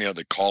put money on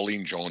that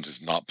Colleen Jones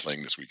is not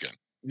playing this weekend.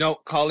 No,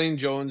 Colleen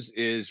Jones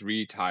is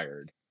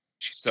retired.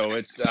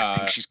 I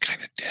think she's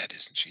kind of dead,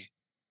 isn't she?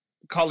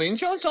 Colleen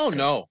Jones? Oh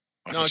no.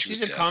 No,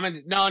 she's a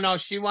comment. No,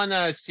 she won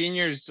the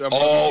seniors.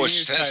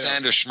 It's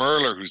Sandra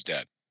Schmerler who's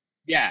dead.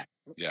 Yeah.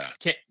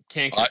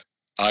 Can't.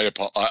 I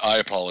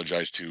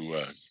apologize to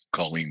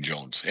Colleen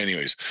Jones.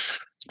 Anyways,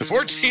 the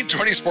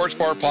 1420 Sports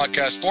Bar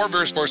Podcast, 4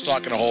 Beer Sports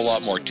Talk, and a whole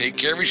lot more. Take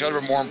care of each other,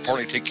 but more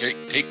importantly,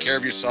 take care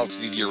of yourself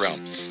year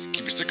round.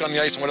 Keep your stick on the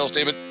ice. And what else,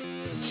 David?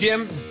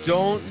 Jim,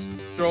 don't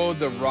throw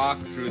the rock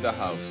through the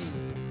house.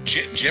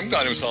 Jim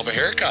got himself a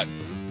haircut.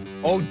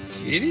 Oh,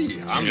 did he?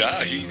 I'm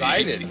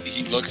excited.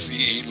 He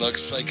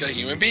looks like a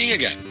human being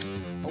again.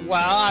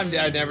 Well, I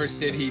never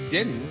said he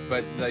didn't,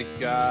 but like.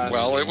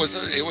 Well, it was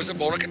a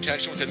bone of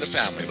contention within the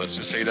family. Let's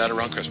just say that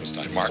around Christmas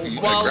time.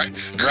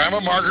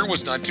 Grandma Margaret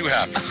was not too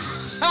happy.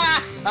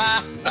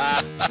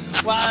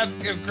 Well,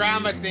 if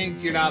Grandma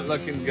thinks you're not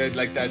looking good,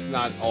 like that's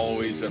not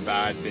always a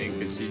bad thing,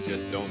 because she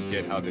just don't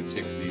get how the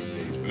chicks these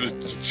days.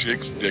 The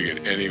chicks dig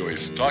it.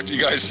 Anyways, talk to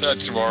you guys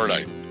tomorrow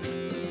night.